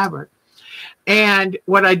scrap fabric. And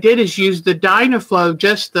what I did is use the Dynaflow,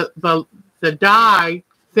 just the dye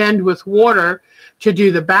thinned with water to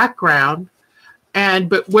do the background.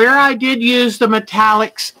 But where I did use the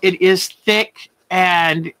metallics, it is thick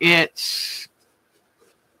and it's,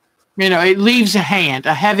 it leaves a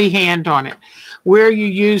heavy hand on it. Where you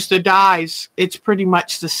use the dyes, it's pretty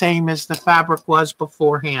much the same as the fabric was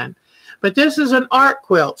beforehand. But this is an art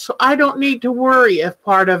quilt, so I don't need to worry if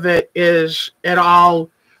part of it is at all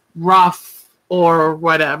rough or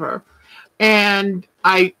whatever. And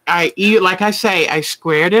like I say, I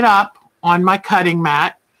squared it up on my cutting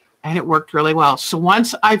mat, and it worked really well. So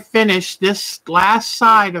once I finish this last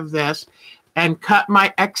side of this and cut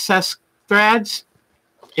my excess threads,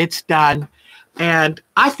 it's done. And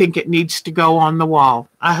I think it needs to go on the wall.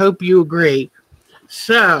 I hope you agree.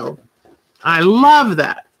 So I love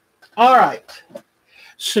that. All right.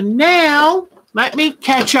 So now let me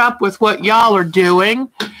catch up with what y'all are doing.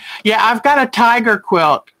 Yeah, I've got a tiger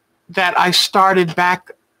quilt that I started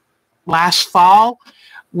back last fall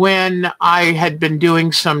when I had been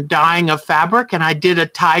doing some dyeing of fabric, and I did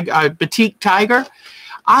a batik tiger.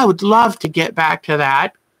 I would love to get back to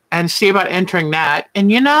that and see about entering that. And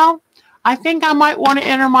I think I might want to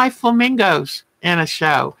enter my flamingos in a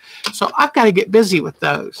show. So I've got to get busy with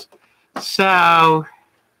those. So,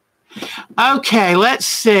 okay, let's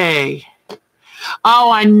see.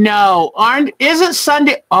 Oh, I know. Isn't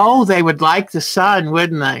Sunday? Oh, they would like the sun,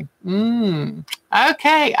 wouldn't they?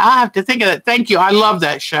 Okay, I'll have to think of that. Thank you. I love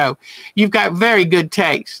that show. You've got very good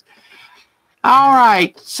taste. All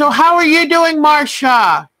right. So how are you doing,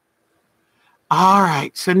 Marcia? All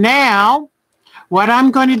right. So now what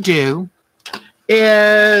I'm going to do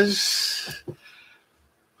is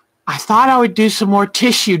I thought I would do some more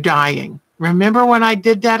tissue dyeing. Remember when I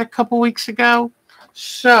did that a couple weeks ago?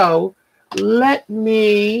 So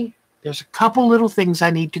there's a couple little things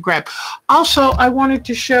I need to grab. Also, I wanted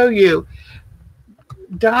to show you,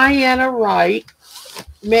 Diana Wright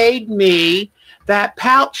made me that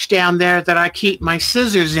pouch down there that I keep my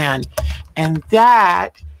scissors in. And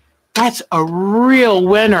that's a real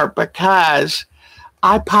winner because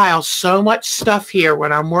I pile so much stuff here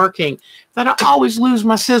when I'm working that I always lose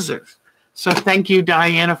my scissors. So thank you,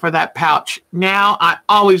 Diana, for that pouch. Now I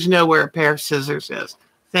always know where a pair of scissors is.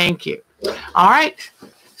 Thank you. All right.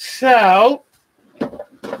 So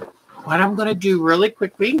what I'm going to do really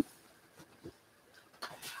quickly,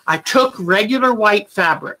 I took regular white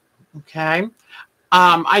fabric. Okay.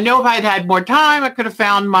 I know if I'd had more time, I could have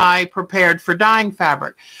found my prepared for dyeing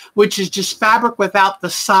fabric, which is just fabric without the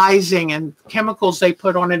sizing and chemicals they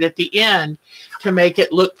put on it at the end to make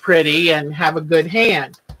it look pretty and have a good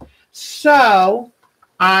hand. So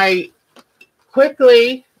I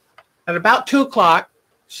quickly, at about 2 o'clock,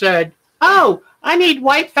 said, oh, I need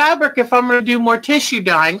white fabric if I'm going to do more tissue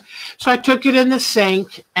dyeing. So I took it in the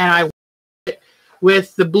sink and I washed it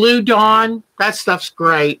with the Blue Dawn. That stuff's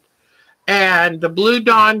great. And the Blue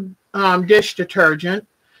Dawn dish detergent.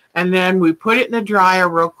 And then we put it in the dryer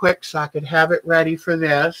real quick so I could have it ready for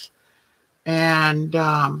this. And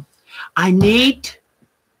I need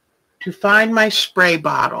to find my spray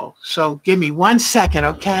bottle. So give me 1 second,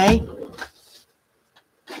 okay?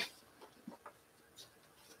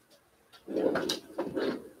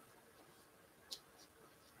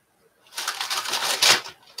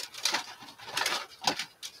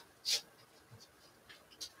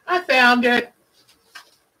 I found it.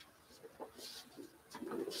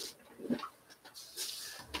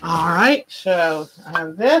 All right, so I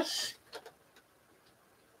have this.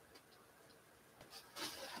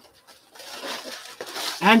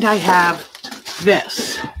 And I have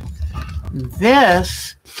this.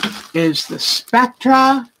 This is the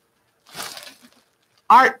Spectra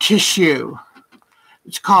Art Tissue.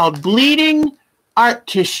 It's called Bleeding Art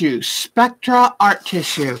Tissue, Spectra Art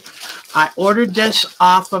Tissue. I ordered this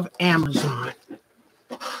off of Amazon.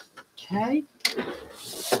 Okay.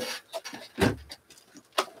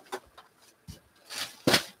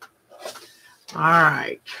 All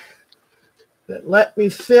right. But let me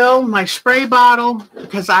fill my spray bottle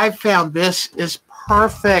because I found this is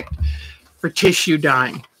perfect for tissue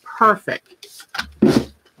dyeing. Perfect.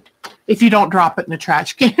 if you don't drop it in the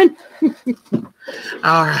trash can.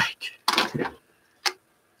 All right.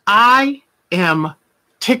 I am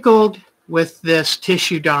tickled with this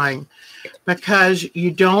tissue dyeing because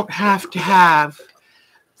you don't have to have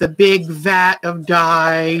the big vat of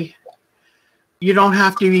dye. You don't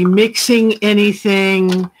have to be mixing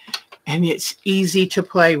anything, and it's easy to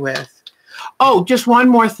play with. Oh, just one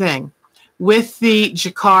more thing. With the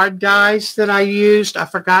Jacquard dyes that I used, I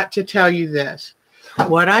forgot to tell you this.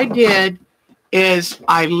 What I did is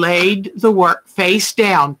I laid the work face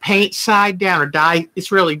down, paint side down, or dye,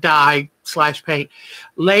 it's really dye / paint.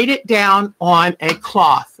 Laid it down on a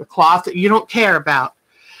cloth that you don't care about,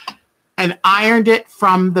 and ironed it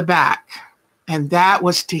from the back. And that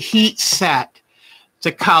was to heat set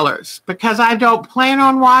the colors, because I don't plan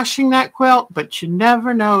on washing that quilt, but you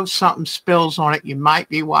never know if something spills on it. You might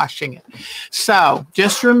be washing it. So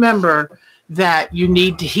just remember that you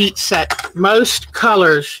need to heat set most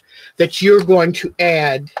colors that you're going to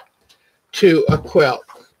add to a quilt.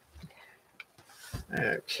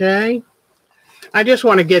 Okay. I just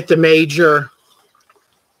want to get the major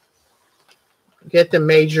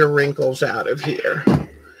wrinkles out of here.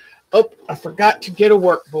 Oh, I forgot to get a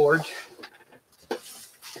workboard.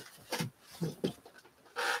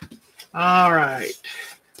 All right.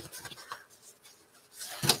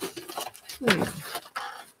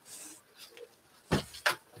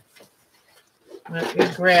 Let me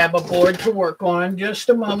grab a board to work on. Just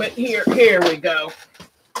a moment here. Here we go.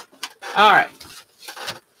 All right.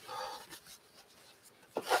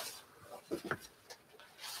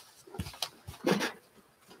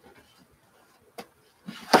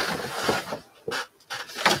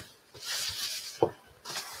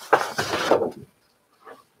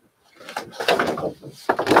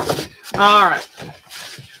 All right.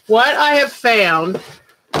 What I have found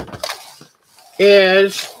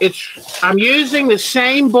is I'm using the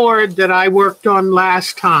same board that I worked on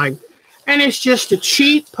last time, and it's just a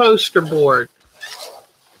cheap poster board.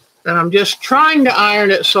 And I'm just trying to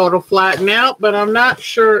iron it so it'll flatten out, but I'm not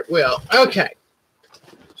sure it will. Okay.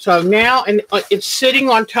 So now, and it's sitting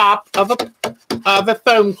on top of a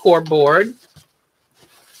foam core board.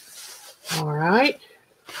 All right.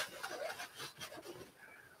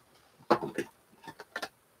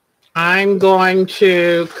 I'm going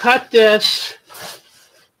to cut this.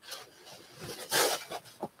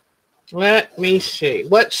 Let me see.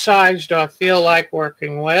 What size do I feel like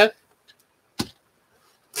working with?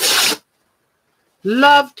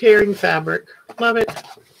 Love tearing fabric. Love it.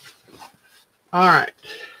 All right.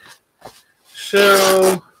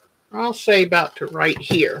 So I'll say about to right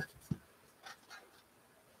here.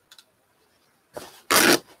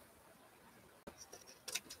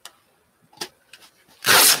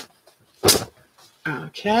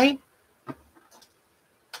 Okay.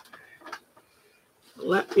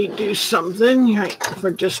 Let me do something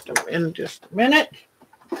for just a minute.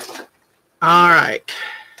 All right.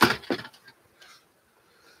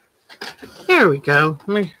 There we go.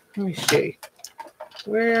 Let me see.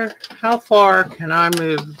 How far can I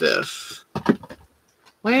move this?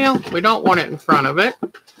 Well, we don't want it in front of it.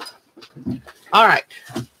 All right.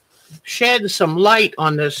 Shed some light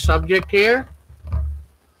on this subject here.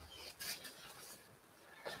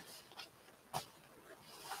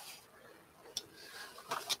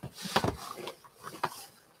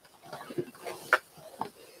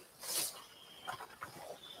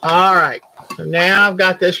 All right, so now I've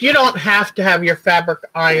got this. You don't have to have your fabric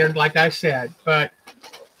ironed, like I said, but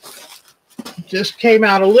it just came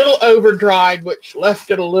out a little over dried, which left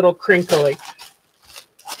it a little crinkly.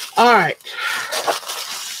 All right.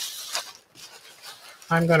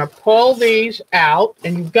 I'm going to pull these out,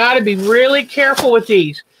 and you've got to be really careful with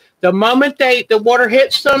these. The moment the water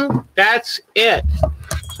hits them, that's it.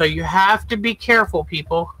 So you have to be careful,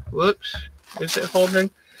 people. Whoops, is it holding?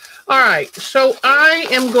 All right, so I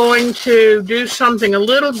am going to do something a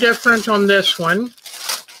little different on this one.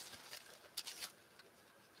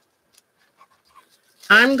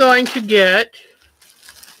 I'm going to get,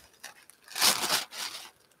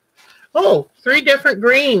 3 different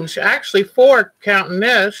greens. Actually, 4 counting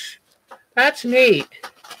this. That's neat.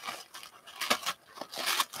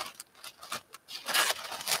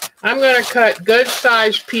 I'm going to cut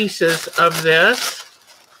good-sized pieces of this.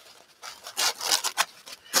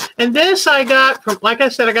 And this I got from, like I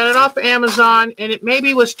said, I got it off Amazon, and it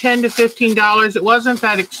maybe was $10 to $15. It wasn't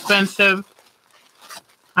that expensive.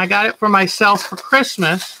 I got it for myself for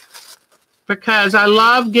Christmas because I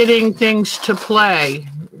love getting things to play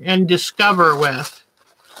and discover with.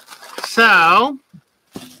 So,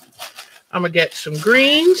 I'm going to get some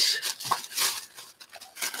greens.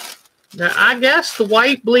 Now, I guess the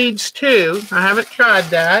white bleeds too. I haven't tried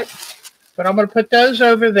that. but I'm going to put those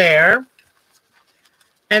over there.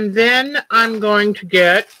 And then I'm going to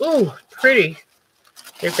get, ooh, pretty.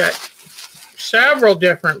 They've got several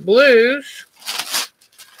different blues.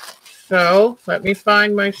 So let me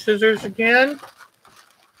find my scissors again.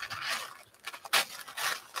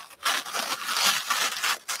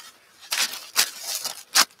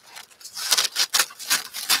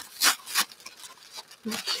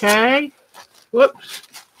 Okay. Whoops.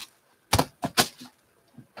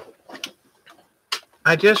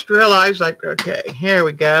 I just realized, like, okay, here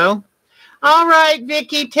we go. All right,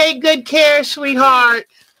 Vicki, take good care, sweetheart.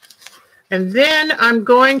 And then I'm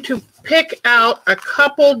going to pick out a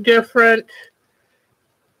couple different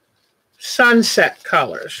sunset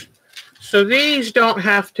colors. So these don't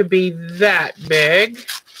have to be that big.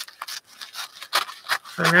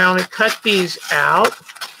 So now I'm going to cut these out.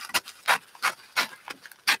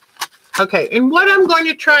 Okay, and what I'm going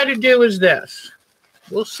to try to do is this.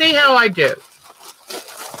 We'll see how I do.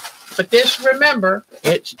 But this, remember,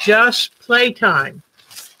 it's just playtime.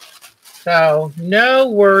 So no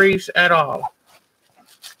worries at all.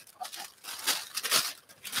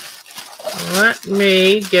 Let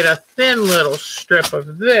me get a thin little strip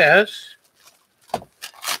of this.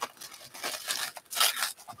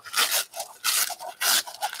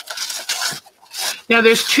 Now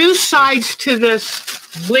there's two sides to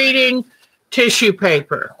this bleeding tissue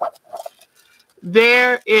paper.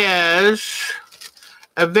 There is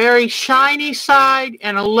a very shiny side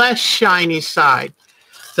and a less shiny side.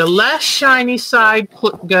 The less shiny side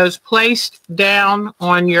goes placed down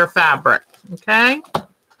on your fabric, okay?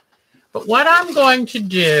 But what I'm going to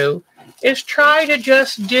do is try to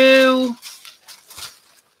just do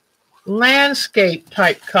landscape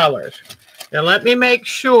type colors. Now let me make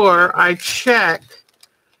sure I check,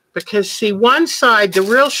 because see, one side, the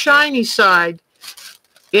real shiny side,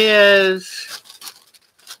 is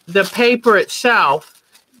the paper itself.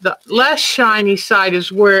 The less shiny side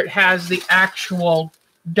is where it has the actual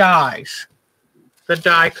dyes, the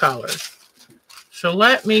dye colors. So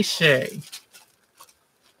let me see.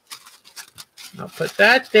 I'll put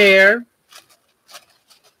that there.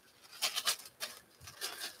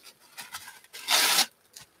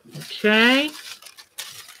 Okay.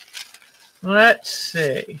 Let's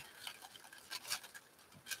see.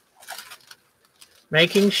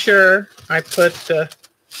 Making sure I put the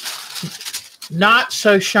not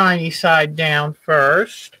so shiny side down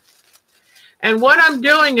first. And what I'm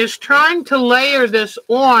doing is trying to layer this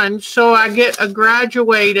on so I get a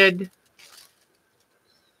graduated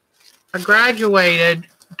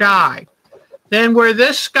dye. Then where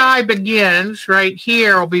this sky begins, right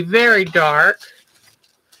here, will be very dark.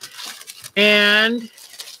 And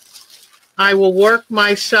I will work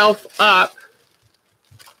myself up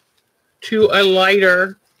to a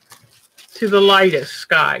lighter, to the lightest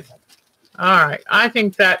sky. All right, I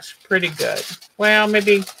think that's pretty good. Well,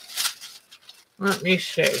 maybe, let me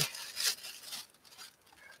see.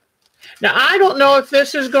 Now, I don't know if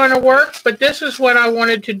this is going to work, but this is what I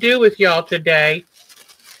wanted to do with y'all today.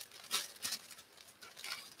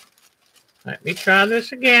 Let me try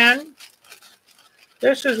this again.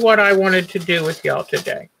 This is what I wanted to do with y'all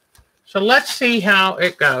today. So let's see how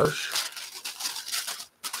it goes.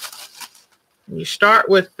 You start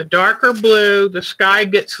with the darker blue. The sky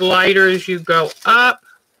gets lighter as you go up.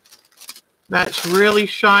 That's really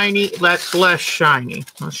shiny. That's less shiny.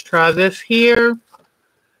 Let's try this here.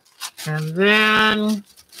 And then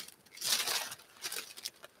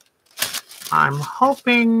I'm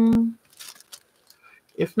hoping,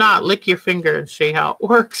 if not, lick your finger and see how it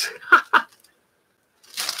works.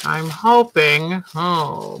 I'm hoping,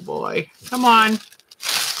 oh boy, come on.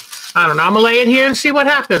 I don't know, I'm gonna lay it here and see what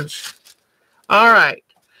happens. All right,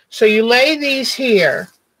 so you lay these here,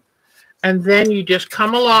 and then you just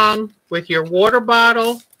come along with your water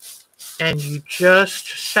bottle and you just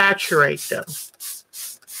saturate them.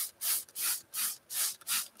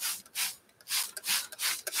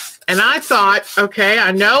 And I thought, okay,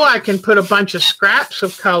 I know I can put a bunch of scraps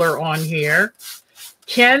of color on here.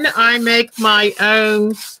 Can I make my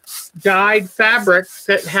own dyed fabric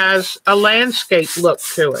that has a landscape look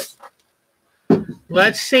to it?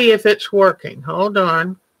 Let's see if it's working. Hold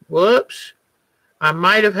on. Whoops. I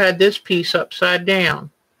might have had this piece upside down.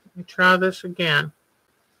 Let me try this again.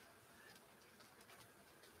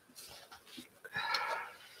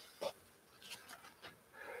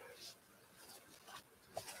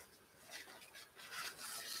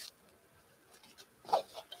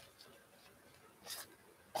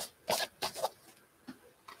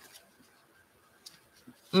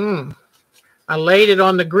 I laid it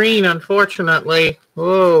on the green, unfortunately.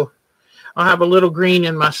 Oh, I'll have a little green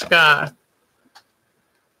in my sky.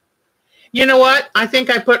 You know what? I think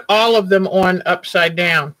I put all of them on upside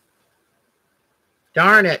down.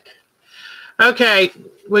 Darn it. Okay,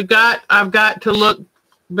 I've got to look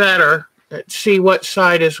better and see what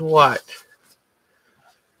side is what.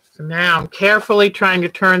 So now I'm carefully trying to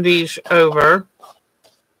turn these over.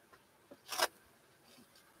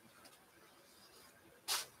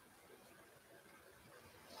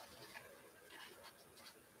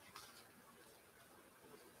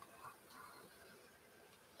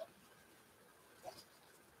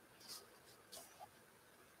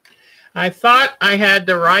 I thought I had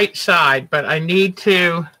the right side, but I need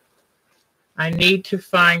to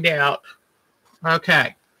find out.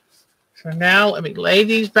 Okay. So now let me lay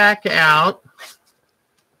these back out.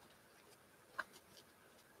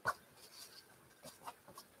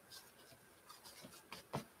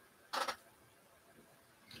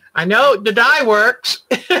 I know the die works.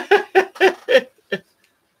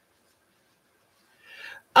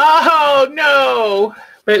 Oh, no.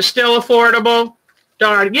 But it's still affordable.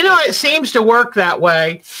 Darn. You know, it seems to work that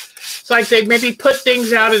way. It's like they maybe put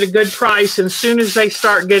things out at a good price, and as soon as they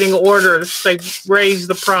start getting orders, they raise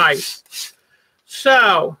the price.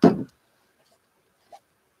 So,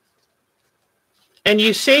 and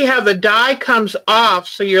you see how the die comes off,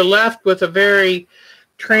 so you're left with a very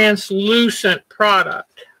translucent product.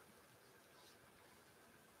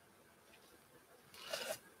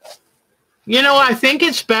 You know, I think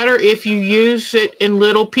it's better if you use it in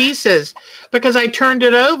little pieces, because I turned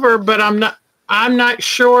it over, but I'm not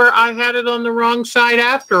sure I had it on the wrong side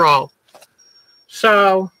after all.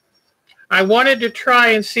 So I wanted to try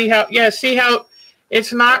and see how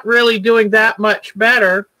it's not really doing that much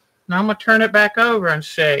better. Now I'm going to turn it back over and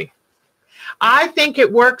see. I think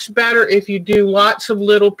it works better if you do lots of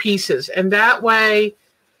little pieces, and that way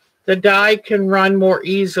the die can run more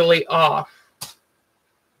easily off.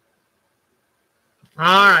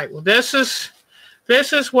 All right, well, this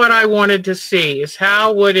is what I wanted to see, is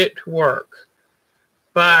how would it work.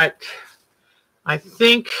 But I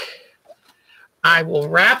think I will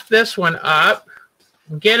wrap this one up,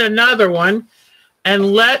 get another one, and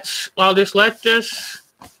I'll just let this,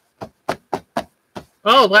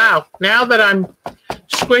 oh, wow. Now that I'm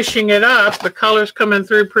squishing it up, the color's coming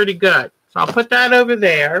through pretty good. So I'll put that over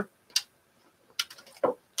there.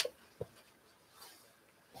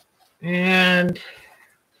 And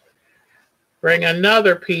bring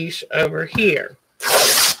another piece over here.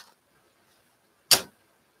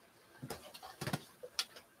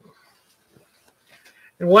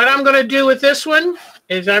 And what I'm going to do with this one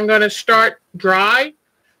is I'm going to start dry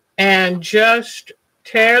and just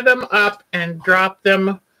tear them up and drop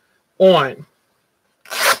them on.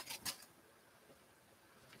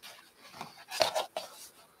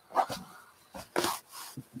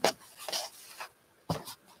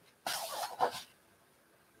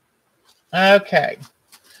 Okay,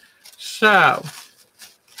 so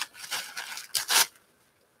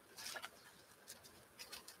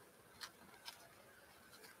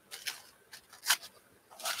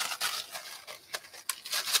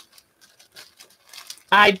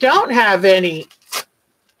I don't have any,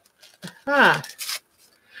 well,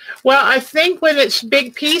 I think when it's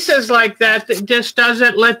big pieces like that, it just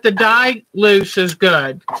doesn't let the die loose as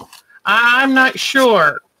good. I'm not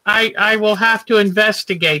sure. I will have to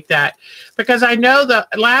investigate that, because I know the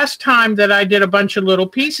last time that I did a bunch of little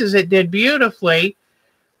pieces, it did beautifully.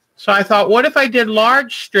 So I thought, what if I did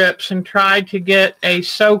large strips and tried to get a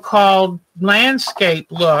so-called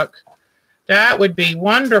landscape look? That would be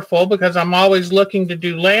wonderful, because I'm always looking to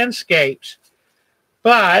do landscapes.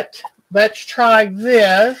 But let's try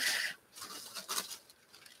this.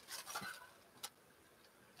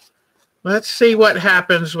 Let's see what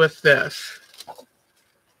happens with this.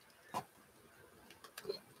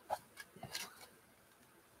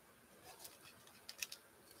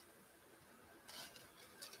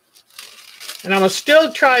 And I'm going to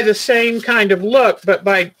still try the same kind of look, but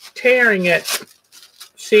by tearing it,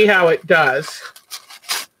 see how it does.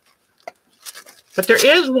 But there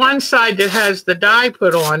is one side that has the die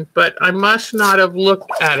put on, but I must not have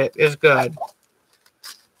looked at it as good.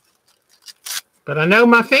 But I know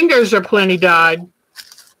my fingers are plenty dyed.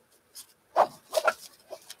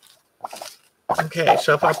 Okay,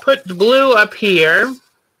 so if I put the blue up here,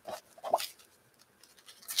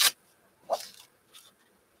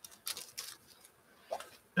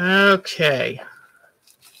 okay.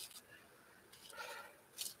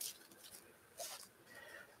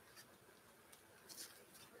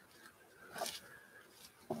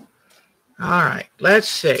 All right, let's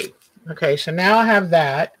see. Okay, so now I have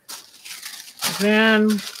that.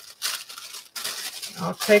 Then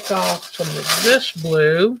I'll take off some of this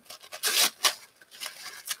blue.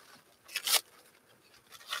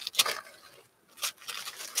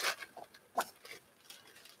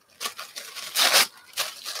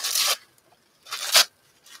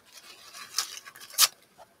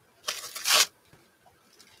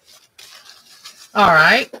 All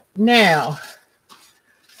right, now,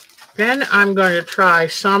 then I'm going to try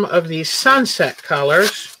some of these sunset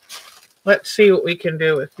colors. Let's see what we can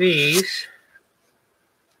do with these.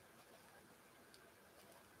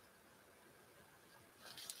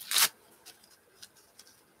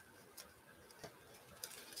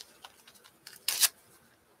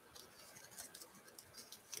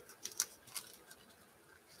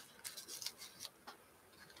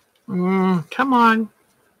 Come on.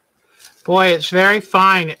 Boy, it's very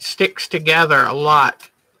fine. It sticks together a lot.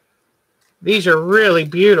 These are really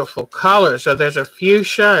beautiful colors. So there's a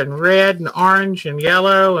fuchsia and red and orange and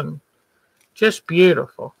yellow and just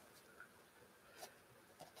beautiful.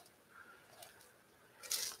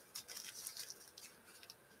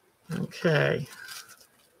 Okay.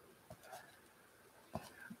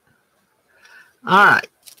 All right.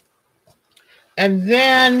 And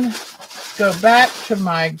then go back to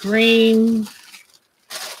my green.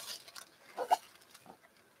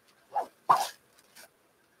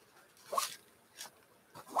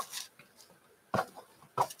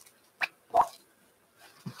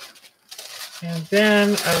 And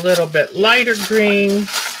then a little bit lighter green.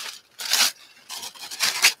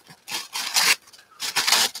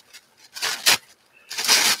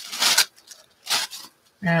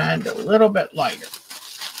 And a little bit lighter.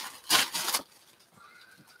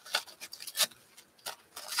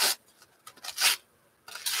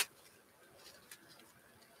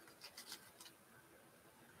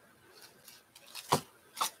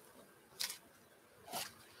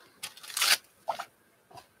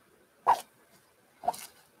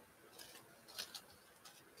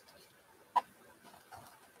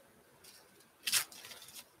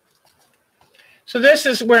 So this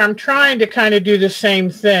is where I'm trying to kind of do the same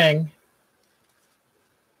thing,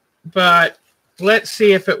 but let's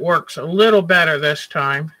see if it works a little better this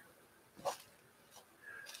time.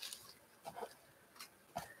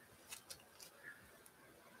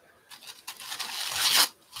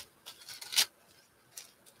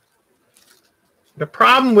 The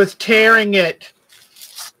problem with tearing it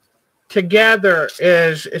together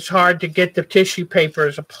is it's hard to get the tissue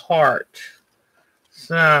papers apart.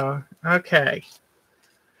 So, okay.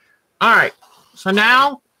 All right. So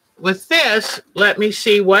now with this, let me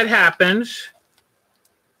see what happens.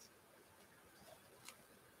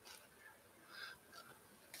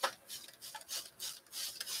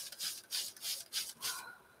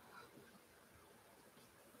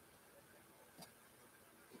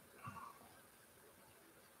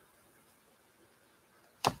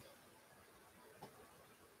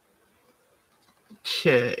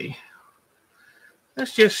 Okay.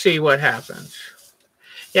 Let's just see what happens.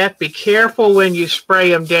 You have to be careful when you spray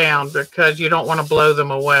them down because you don't want to blow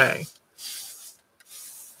them away.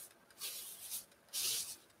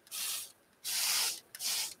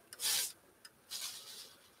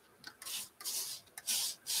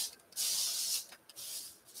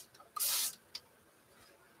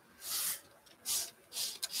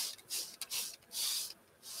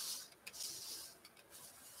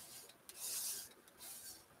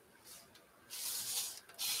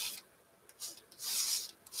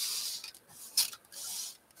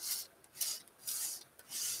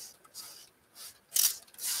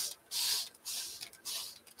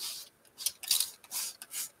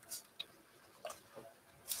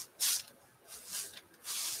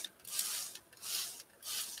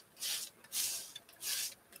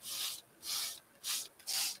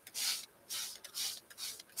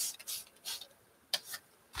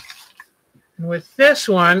 With this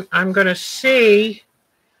one, I'm going to see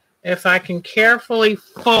if I can carefully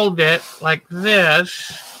fold it like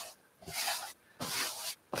this.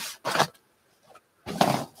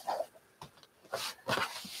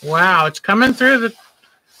 Wow, it's coming through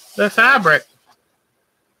the fabric.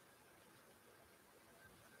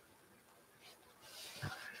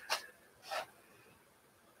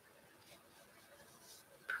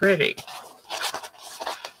 Pretty.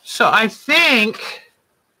 So I think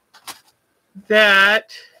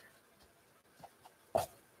that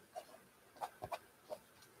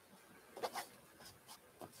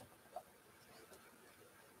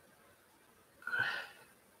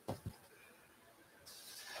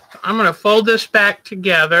I'm going to fold this back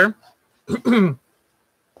together.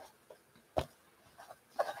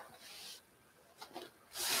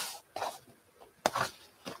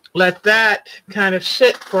 Let that kind of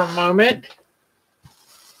sit for a moment.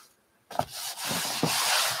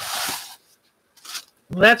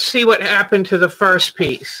 Let's see what happened to the first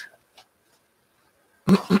piece.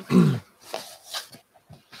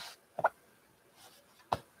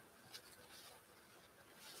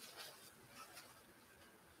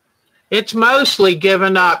 It's mostly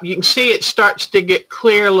given up. You can see it starts to get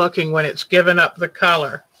clear looking when it's given up the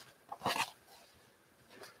color.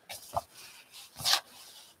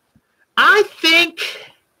 I think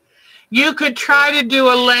you could try to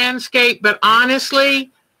do a landscape, but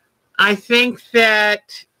honestly, I think that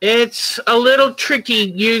it's a little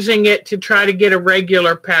tricky using it to try to get a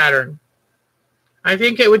regular pattern. I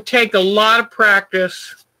think it would take a lot of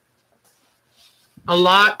practice, a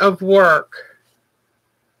lot of work.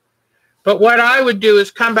 But what I would do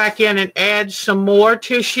is come back in and add some more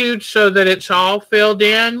tissue so that it's all filled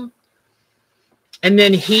in, and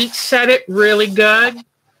then heat set it really good.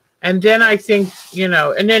 And then I think, you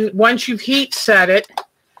know, and then once you've heat set it,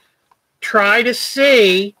 try to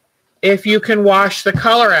see if you can wash the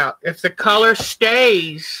color out. If the color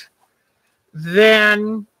stays,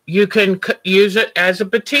 then you can use it as a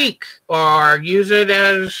batik or use it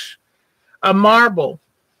as a marble.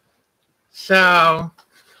 So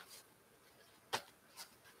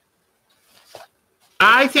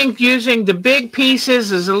I think using the big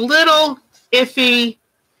pieces is a little iffy.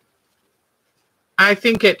 I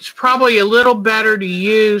think it's probably a little better to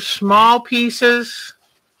use small pieces.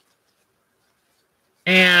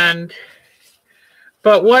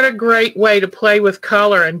 But what a great way to play with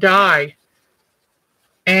color and dye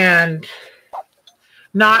and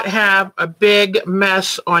not have a big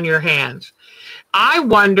mess on your hands. I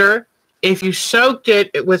wonder if you soaked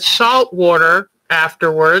it with salt water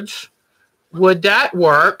afterwards, would that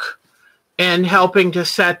work in helping to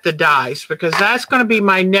set the dyes? Because that's going to be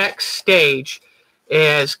my next stage,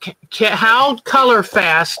 is how color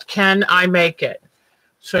fast can I make it?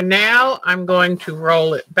 So now I'm going to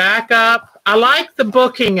roll it back up. I like the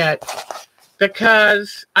booking it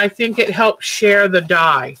because I think it helps share the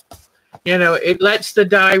dye. You know, it lets the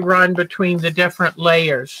dye run between the different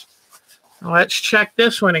layers. Let's check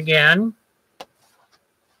this one again.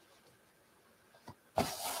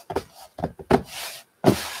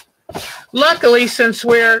 Luckily, since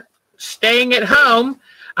we're staying at home,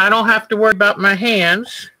 I don't have to worry about my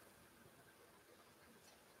hands.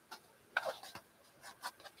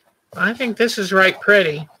 I think this is right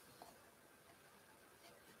pretty.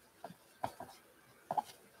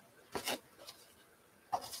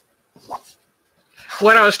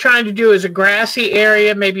 What I was trying to do is a grassy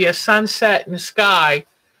area, maybe a sunset in the sky,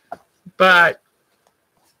 but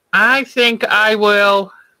I think I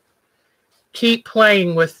will keep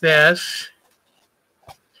playing with this,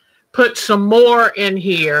 put some more in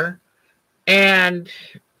here, and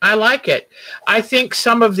I like it. I think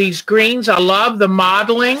some of these greens, I love the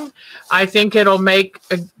modeling. I think it'll make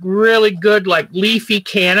a really good, like, leafy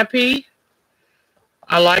canopy.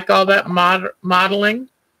 I like all that modeling.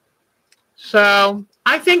 So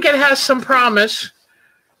I think it has some promise.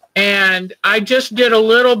 And I just did a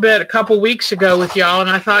little bit a couple weeks ago with y'all, and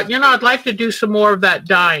I thought, you know, I'd like to do some more of that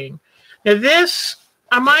dyeing. Now this,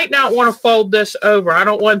 I might not want to fold this over. I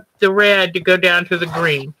don't want the red to go down to the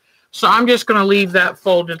green. So I'm just going to leave that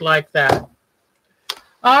folded like that.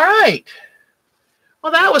 All right.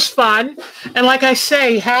 Well, that was fun. And like I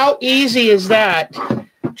say, how easy is that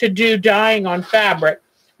to do dyeing on fabric?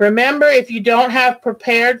 Remember, if you don't have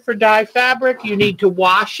prepared for dye fabric, you need to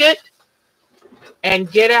wash it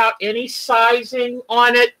and get out any sizing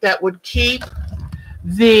on it that would keep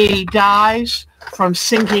the dyes from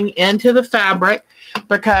sinking into the fabric,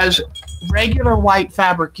 because regular white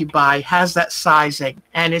fabric you buy has that sizing,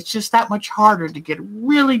 and it's just that much harder to get a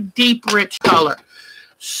really deep, rich color.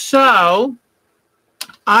 So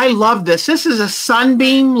I love this. This is a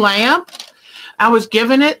sunbeam lamp. I was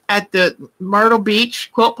given it at the Myrtle Beach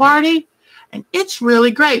quilt party, and it's really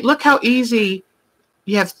great. Look how easy.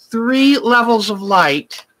 You have 3 levels of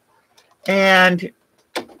light, and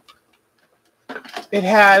it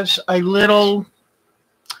has a little,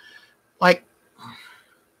 like,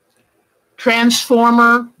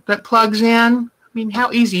 transformer that plugs in. I mean,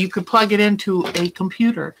 how easy. You could plug it into a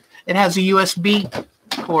computer. It has a USB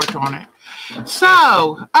port on it.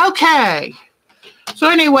 So, okay. So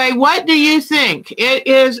anyway, what do you think? It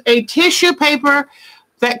is a tissue paper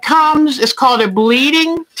that comes, it's called a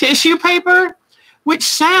bleeding tissue paper, which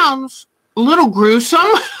sounds a little gruesome.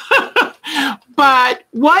 But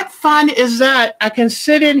what fun is that? I can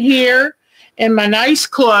sit in here in my nice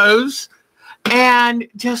clothes and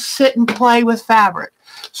just sit and play with fabric.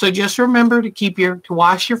 So just remember to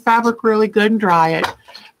wash your fabric really good and dry it,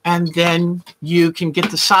 and then you can get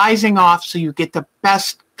the sizing off so you get the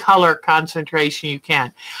best color concentration you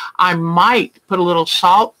can. I might put a little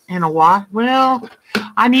salt in a wash. Well,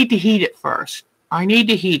 I need to heat it first. I need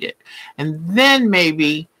to heat it, and then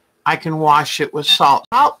maybe I can wash it with salt.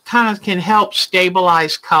 Salt kind of can help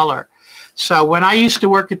stabilize color. So when I used to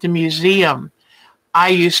work at the museum, I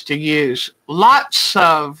used to use lots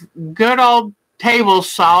of good old table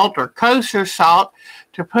salt or kosher salt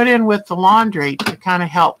to put in with the laundry to kind of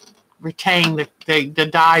help retain the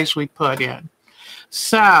dyes we put in.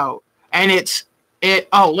 So, and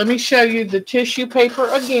let me show you the tissue paper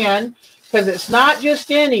again, because it's not just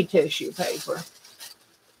any tissue paper.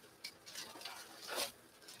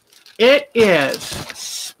 It is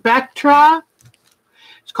Spectra.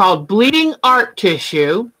 It's called Bleeding Art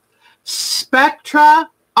Tissue. Spectra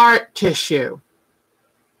Art Tissue.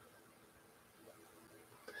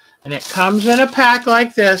 And it comes in a pack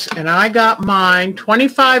like this, and I got mine,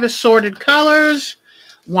 25 assorted colors,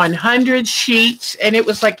 100 sheets, and it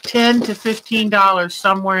was like $10 to $15,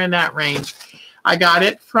 somewhere in that range. I got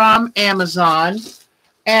it from Amazon,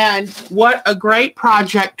 and what a great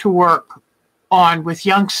project to work on with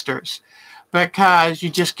youngsters, because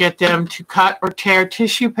you just get them to cut or tear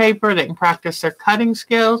tissue paper. They can practice their cutting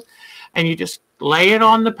skills, and you just lay it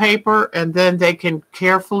on the paper, and then they can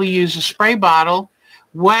carefully use a spray bottle,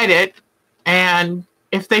 wet it, and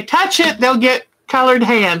if they touch it, they'll get colored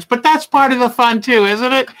hands. But that's part of the fun too,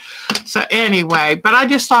 isn't it? So anyway, but I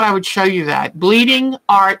just thought I would show you that. Bleeding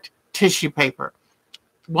Art Tissue Paper.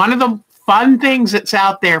 One of the fun things that's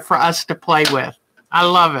out there for us to play with. I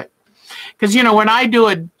love it. Because, you know, when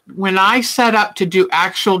I set up to do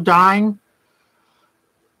actual dyeing,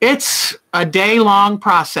 it's a day-long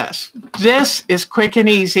process. This is quick and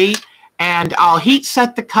easy, and I'll heat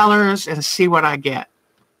set the colors and see what I get.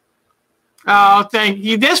 Oh, thank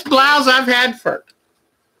you. This blouse I've had for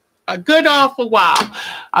a good awful while,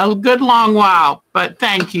 a good long while, but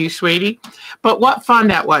thank you, sweetie. But what fun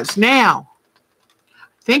that was. Now,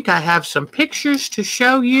 I think I have some pictures to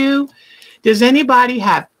show you. Does anybody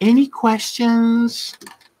have any questions?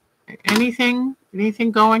 Anything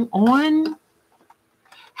going on?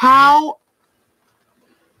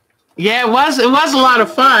 Yeah, it was a lot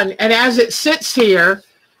of fun. And as it sits here,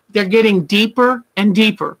 they're getting deeper and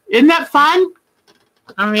deeper. Isn't that fun?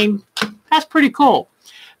 I mean, that's pretty cool.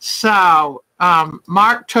 So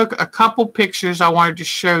Mark took a couple pictures I wanted to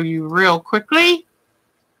show you real quickly.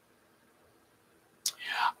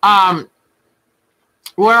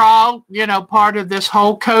 We're all, you know, part of this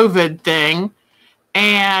whole COVID thing.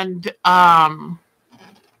 And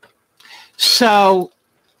so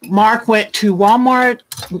Mark went to Walmart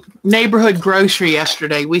Neighborhood Grocery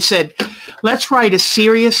yesterday. We said, let's write a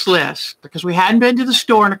serious list, because we hadn't been to the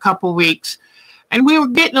store in a couple weeks. And we were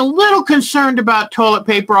getting a little concerned about toilet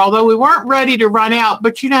paper, although we weren't ready to run out.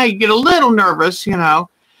 But, you know, you get a little nervous, you know.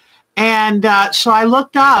 And so I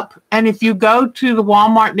looked up, and if you go to the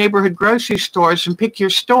Walmart Neighborhood Grocery Stores and pick your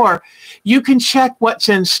store, you can check what's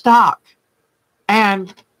in stock.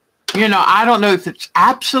 And you know, I don't know if it's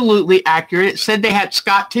absolutely accurate. It said they had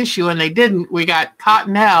Scott tissue, and they didn't. We got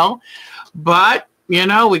Cottonelle, but, you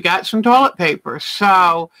know, we got some toilet paper.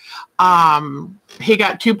 So he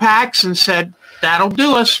got 2 packs and said, that'll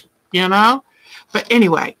do us, you know. But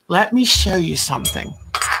anyway, let me show you something.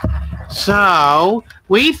 So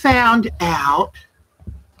we found out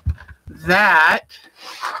that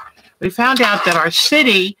our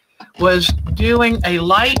city was doing a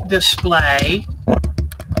light display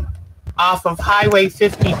off of Highway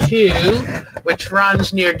 52, which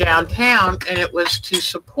runs near downtown, and it was to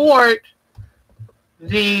support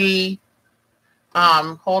the,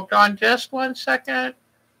 hold on just one second.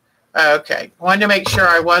 Okay, wanted to make sure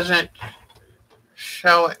I wasn't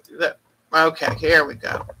showing the, okay, here we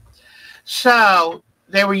go. So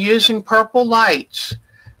they were using purple lights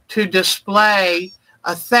to display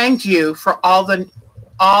a thank you for all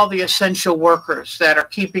the essential workers that are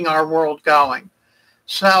keeping our world going.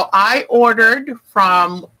 So I ordered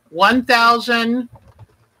from 1,000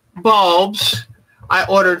 bulbs, I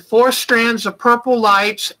ordered 4 strands of purple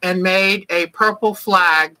lights and made a purple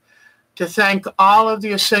flag to thank all of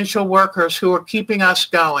the essential workers who are keeping us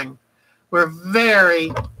going. We're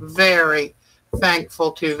very, very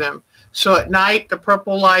thankful to them. So at night, the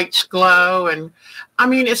purple lights glow. And I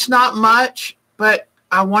mean, it's not much, but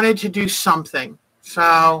I wanted to do something.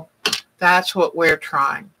 So that's what we're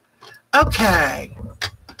trying. Okay.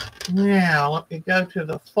 Now, let me go to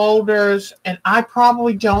the folders. And I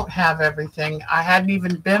probably don't have everything. I hadn't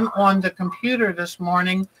even been on the computer this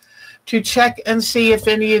morning to check and see if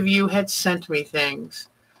any of you had sent me things.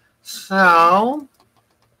 So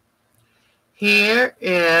here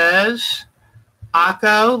is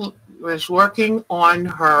Akko was working on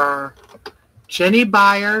her Jenny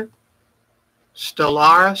Beyer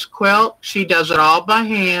Stellaris quilt. She does it all by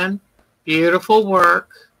hand. Beautiful work.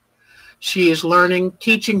 She is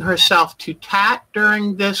teaching herself to tat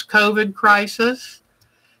during this COVID crisis.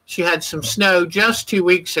 She had some snow just 2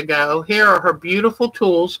 weeks ago. Here are her beautiful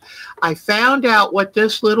tools. I found out what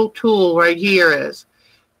this little tool right here is.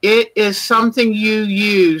 It is something you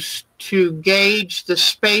use to gauge the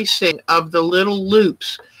spacing of the little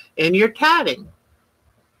loops in your tatting.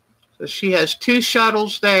 So she has 2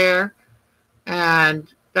 shuttles there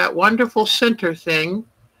and that wonderful center thing.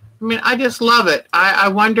 I mean, I just love it. I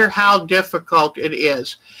wonder how difficult it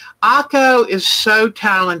is. Akko is so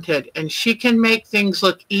talented, and she can make things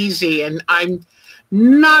look easy, and I'm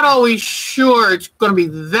not always sure it's going to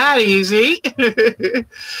be that easy.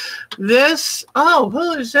 This, oh,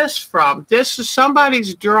 who is this from? This is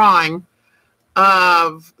somebody's drawing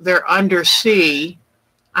of their undersea.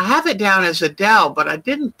 I have it down as Adele, but I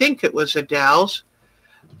didn't think it was Adele's.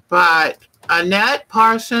 But Annette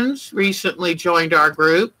Parsons recently joined our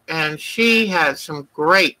group, and she has some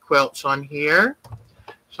great quilts on here.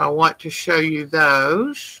 So I want to show you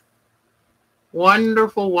those.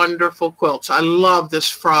 Wonderful, wonderful quilts. I love this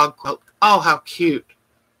frog quilt. Oh, how cute.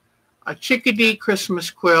 A chickadee Christmas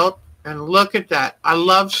quilt, and look at that. I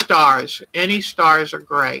love stars. Any stars are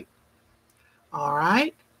great. All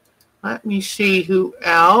right. Let me see who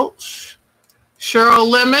else. Cheryl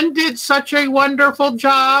Lemon did such a wonderful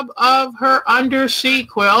job of her undersea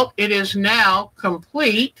quilt. It is now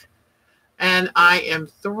complete, and I am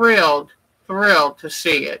thrilled to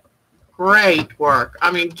see it. Great work.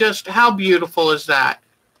 I mean, just how beautiful is that?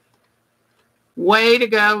 Way to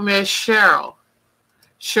go, Miss Cheryl.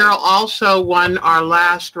 Cheryl also won our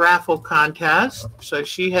last raffle contest, so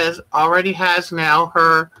she already has now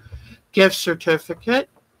her gift certificate.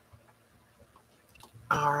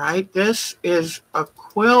 All right, this is a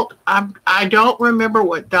quilt. I don't remember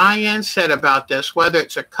what Diane said about this, whether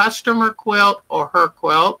it's a customer quilt or her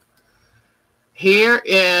quilt. Here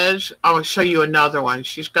is, I will show you another one.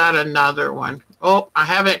 She's got another one. Oh, I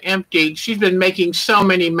haven't emptied. She's been making so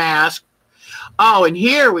many masks. Oh, and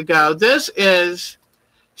here we go. This is,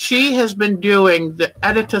 she has been doing the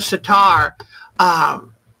Edita Sitar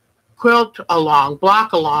quilt along,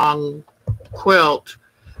 block along quilt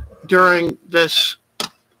during this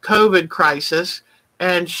COVID crisis,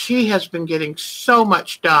 and she has been getting so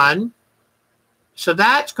much done. So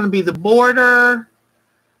that's going to be the border,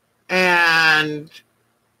 and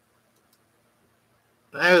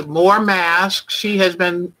more masks. She has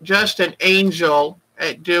been just an angel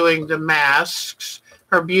at doing the masks.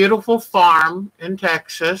 Her beautiful farm in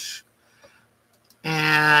Texas,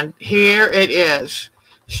 and here it is.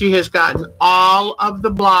 She has gotten all of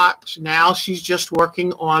the blocks. Now she's just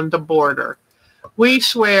working on the border. We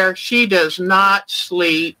swear she does not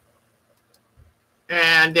sleep.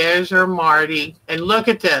 And there's her Marty. And look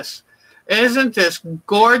at this. Isn't this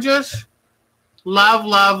gorgeous? Love,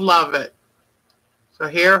 love, love it. So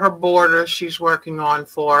here her border she's working on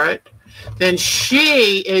for it. Then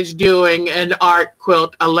she is doing an art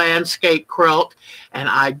quilt, a landscape quilt. And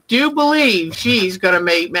I do believe she's going to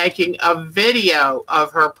be making a video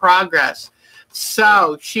of her progress.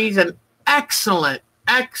 So she's an excellent,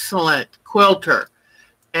 excellent quilter.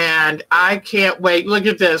 And I can't wait. Look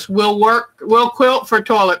at this. We'll quilt for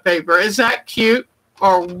toilet paper. Is that cute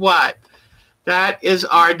or what? That is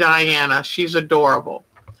our Diana. She's adorable.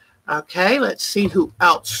 Okay, let's see who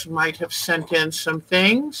else might have sent in some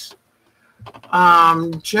things.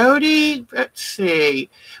 Jody, let's see.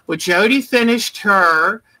 Well, Jody finished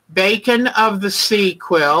her Bacon of the Sea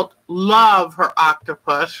quilt. Love her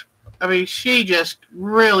octopus. I mean, she just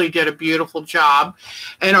really did a beautiful job.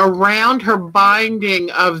 And around her binding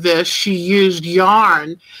of this, she used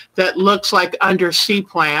yarn that looks like undersea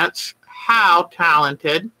plants. How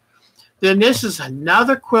talented. Then this is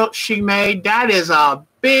another quilt she made. That is a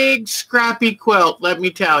big, scrappy quilt, let me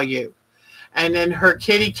tell you. And then her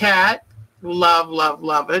kitty cat. Love, love,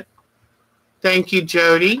 love it. Thank you,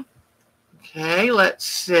 Jody. Okay, let's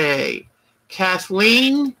see.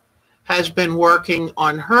 Kathleen has been working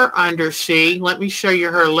on her undersea. Let me show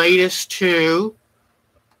you her latest two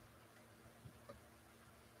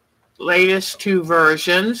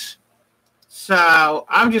versions. So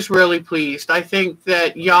I'm just really pleased. I think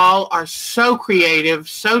that y'all are so creative,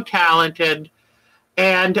 so talented,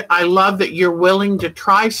 and I love that you're willing to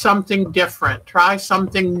try something different, try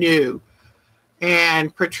something new.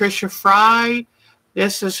 And Patricia Fry,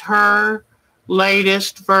 this is her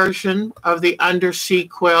latest version of the undersea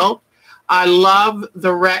quilt. I love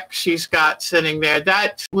the wreck she's got sitting there.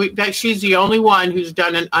 That she's the only one who's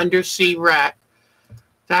done an undersea wreck.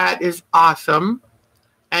 That is awesome.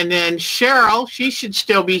 And then Cheryl, she should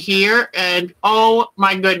still be here. And oh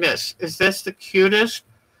my goodness, is this the cutest?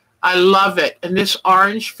 I love it. And this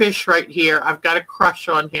orange fish right here, I've got a crush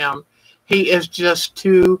on him. He is just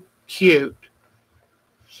too cute.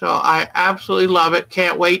 So I absolutely love it.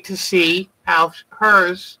 Can't wait to see how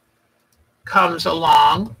hers comes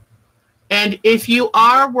along. And if you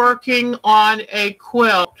are working on a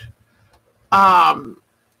quilt, um,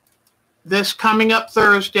 this coming up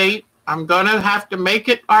Thursday, I'm going to have to make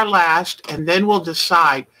it our last, and then we'll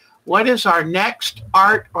decide what is our next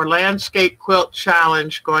art or landscape quilt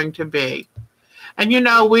challenge going to be. And you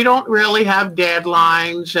know, we don't really have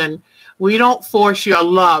deadlines, and we don't force you. I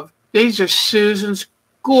love, these are Susan's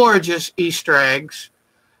gorgeous Easter eggs.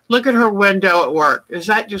 Look at her window at work. Is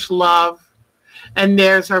that just love? And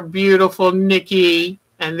there's our beautiful Nikki.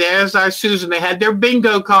 And there's our Susan. They had their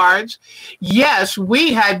bingo cards. Yes,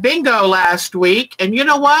 we had bingo last week. And you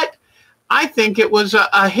know what? I think it was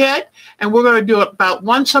a hit. And we're going to do it about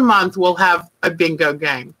once a month. We'll have a bingo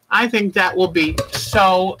game. I think that will be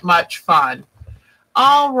so much fun.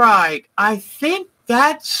 All right. I think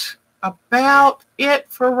that's about it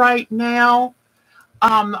for right now.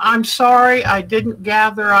 I'm sorry I didn't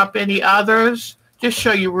gather up any others. Just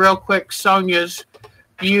show you real quick Sonia's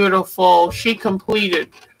beautiful. She completed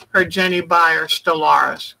her Jenny Beyer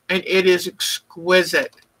Stellaris, and it is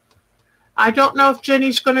exquisite. I don't know if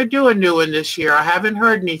Jenny's going to do a new one this year. I haven't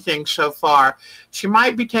heard anything so far. She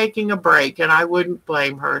might be taking a break, and I wouldn't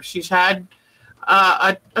blame her. She's had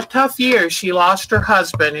a tough year. She lost her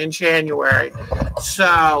husband in January.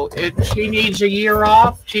 So if she needs a year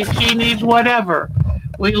off, she needs whatever.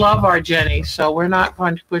 We love our Jenny, so we're not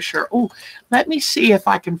going to push her. Oh, let me see if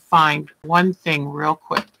I can find one thing real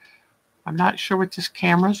quick. I'm not sure what this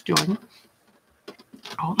camera's doing.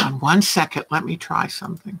 Hold on one second. Let me try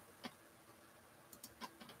something.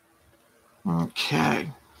 Okay.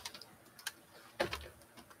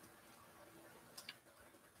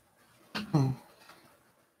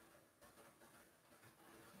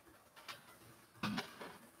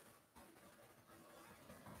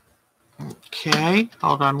 Okay,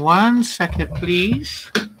 hold on one second,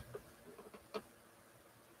 please.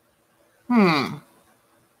 I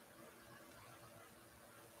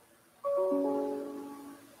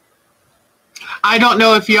don't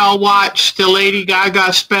know if y'all watched the Lady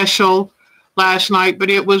Gaga special last night,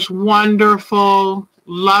 but it was wonderful.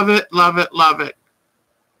 Love it, love it, love it.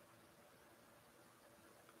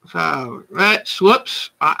 So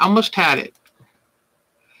whoops, I almost had it.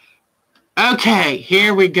 Okay,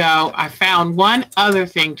 here we go. I found one other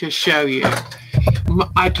thing to show you.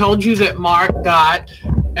 I told you that Mark got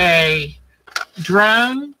a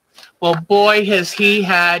drone. Well, boy, has he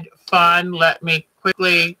had fun. Let me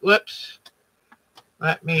quickly, whoops.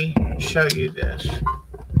 Let me show you this.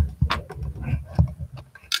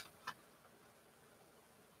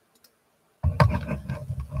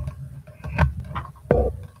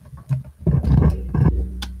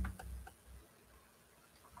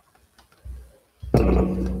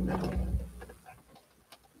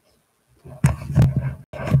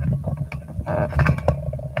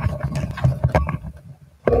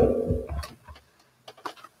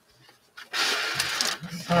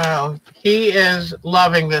 So he is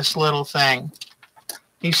loving this little thing.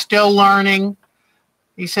 He's still learning.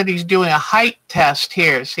 He said he's doing a height test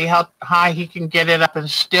here. See how high he can get it up and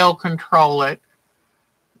still control it.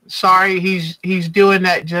 Sorry, he's doing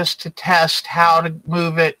that just to test how to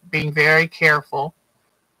move it, being very careful.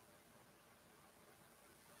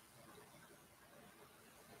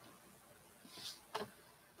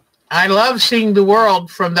 I love seeing the world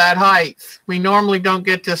from that height. We normally don't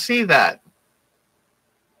get to see that.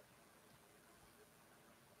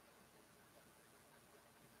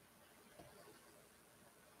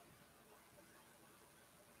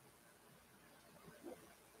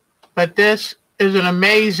 But this is an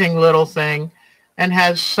amazing little thing and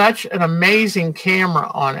has such an amazing camera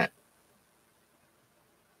on it.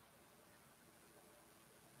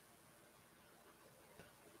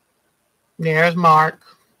 There's Mark.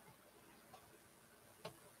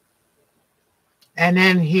 And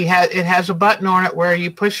then it has a button on it where you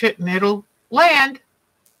push it and it'll land.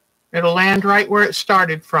 It'll land right where it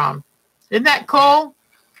started from. Isn't that cool?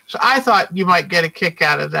 So I thought you might get a kick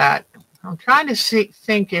out of that. I'm trying to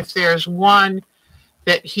think if there's one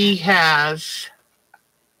that he has.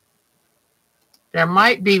 There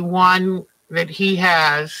might be one that he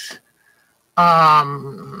has.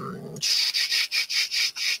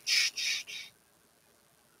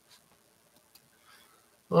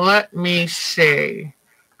 Let me see.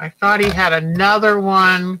 I thought he had another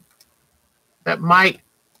one that might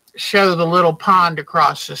show the little pond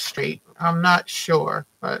across the street. I'm not sure.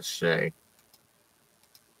 Let's see.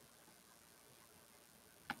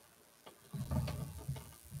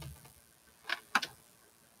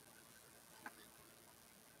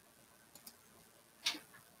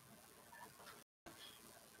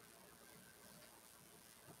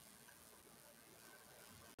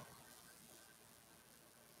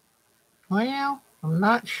 Well, I'm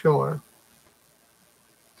not sure.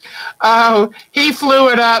 Oh, he flew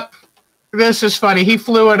it up. This is funny. He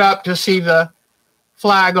flew it up to see the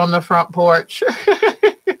flag on the front porch.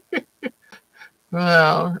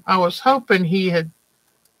 Well, I was hoping he had.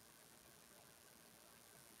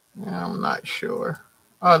 I'm not sure.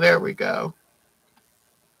 Oh, there we go.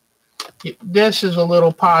 This is a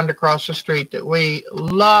little pond across the street that we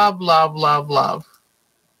love, love, love, love.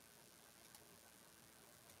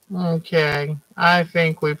 Okay, I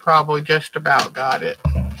think we probably just about got it.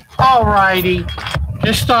 All righty.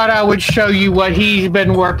 Just thought I would show you what he's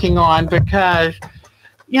been working on because,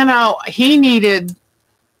 you know, he needed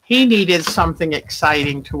something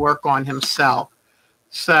exciting to work on himself.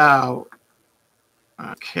 So,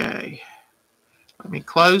 okay. Let me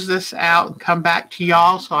close this out and come back to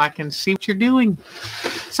y'all so I can see what you're doing.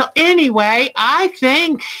 So anyway, I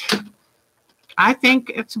think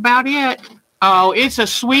it's about it. Oh, it's a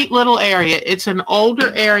sweet little area. It's an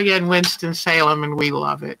older area in Winston-Salem, and we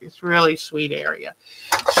love it. It's a really sweet area.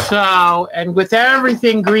 So, and with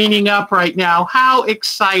everything greening up right now, how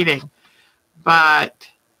exciting. But,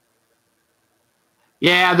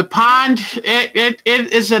 yeah, the pond, it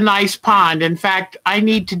is a nice pond. In fact, I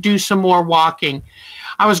need to do some more walking.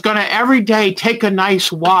 I was going to every day take a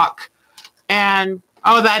nice walk, and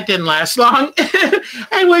oh, that didn't last long.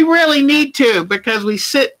 And we really need to because we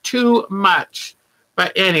sit too much.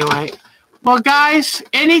 But anyway, well, guys,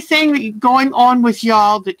 anything going on with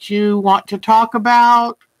y'all that you want to talk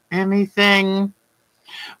about? Anything?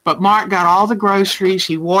 But Mark got all the groceries.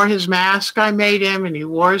 He wore his mask I made him, and he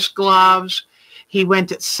wore his gloves. He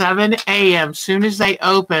went at 7 a.m. soon as they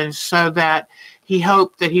opened so that he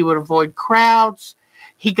hoped that he would avoid crowds.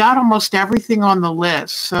 He got almost everything on the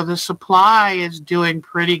list, so the supply is doing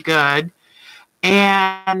pretty good.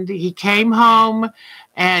 And he came home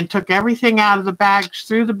and took everything out of the bags,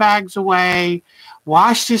 threw the bags away,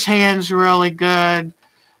 washed his hands really good.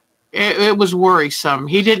 It was worrisome.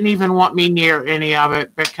 He didn't even want me near any of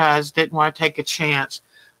it because didn't want to take a chance.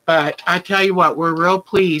 But I tell you what, we're real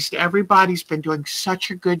pleased. Everybody's been doing such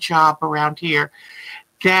a good job around here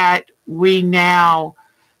that we now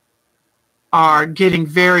are getting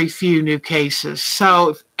very few new cases. So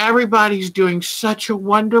if everybody's doing such a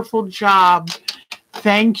wonderful job,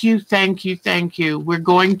 thank you, thank you, thank you. We're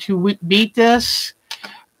going to beat this,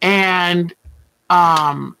 and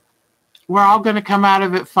we're all going to come out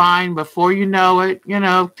of it fine. Before you know it, you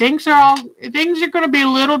know, things are going to be a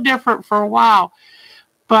little different for a while.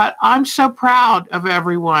 But I'm so proud of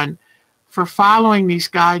everyone for following these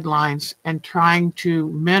guidelines and trying to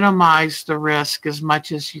minimize the risk as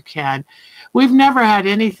much as you can. We've never had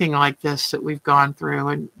anything like this that we've gone through,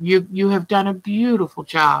 and you have done a beautiful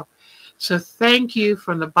job. So thank you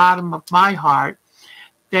from the bottom of my heart.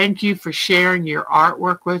 Thank you for sharing your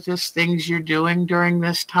artwork with us, things you're doing during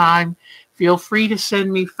this time. Feel free to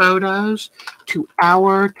send me photos to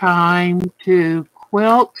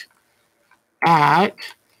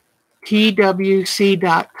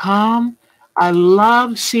ourtime2quilt@twc.com. I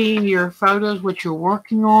love seeing your photos, what you're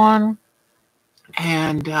working on.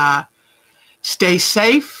 And stay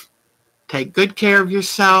safe. Take good care of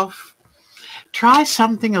yourself. Try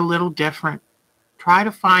something a little different. Try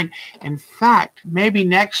to find, in fact, maybe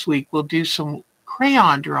next week we'll do some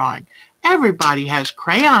crayon drawing. Everybody has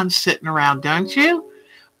crayons sitting around, don't you?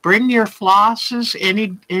 Bring your flosses,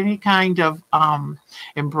 any kind of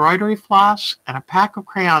embroidery floss, and a pack of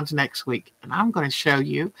crayons next week. And I'm going to show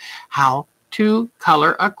you how to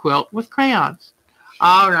color a quilt with crayons.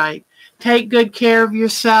 All right. Take good care of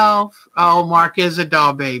yourself. Oh, Mark is a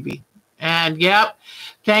doll baby. And, yep,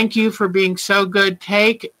 thank you for being so good.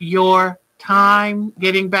 Take your time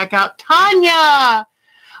getting back out. Tanya!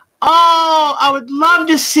 Oh, I would love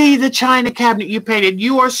to see the china cabinet you painted.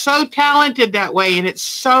 You are so talented that way, and it's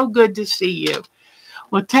so good to see you.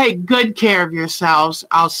 Well, take good care of yourselves.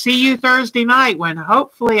 I'll see you Thursday night when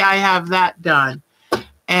hopefully I have that done.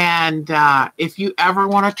 And if you ever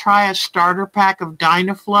want to try a starter pack of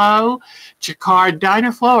Dynaflow, Jacquard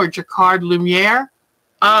Dynaflow or Jacquard Lumiere,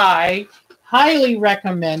 I highly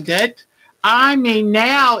recommend it. I mean,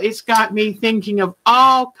 now it's got me thinking of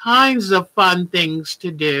all kinds of fun things to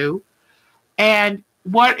do. And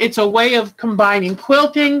it's a way of combining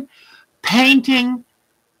quilting, painting,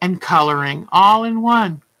 and coloring all in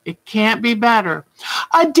one. It can't be better.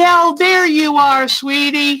 Adele, there you are,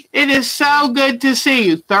 sweetie. It is so good to see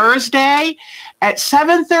you. Thursday at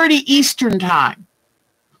 7:30 Eastern Time,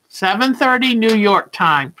 7:30 New York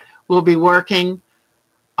time, we'll be working.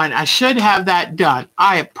 And I should have that done.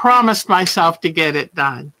 I have promised myself to get it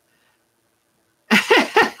done.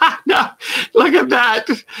 No, Look at that.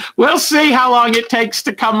 We'll see how long it takes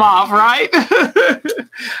to come off, right?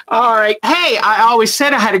 All right. Hey, I always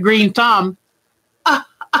said I had a green thumb.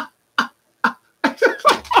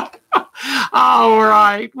 All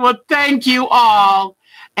right. Well, thank you all.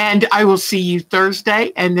 And I will see you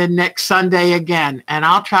Thursday and then next Sunday again. And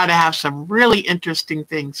I'll try to have some really interesting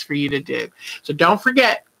things for you to do. So don't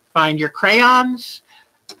forget, find your crayons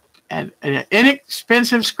and an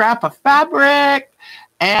inexpensive scrap of fabric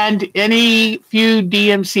and any few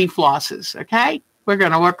DMC flosses. Okay? We're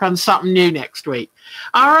going to work on something new next week.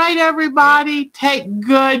 All right, everybody. Take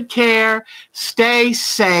good care. Stay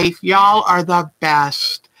safe. Y'all are the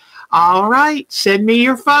best. All right. Send me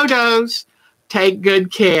your photos. Take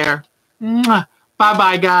good care.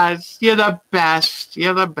 Bye-bye, guys. You're the best.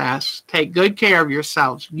 You're the best. Take good care of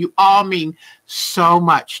yourselves. You all mean so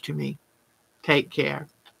much to me. Take care.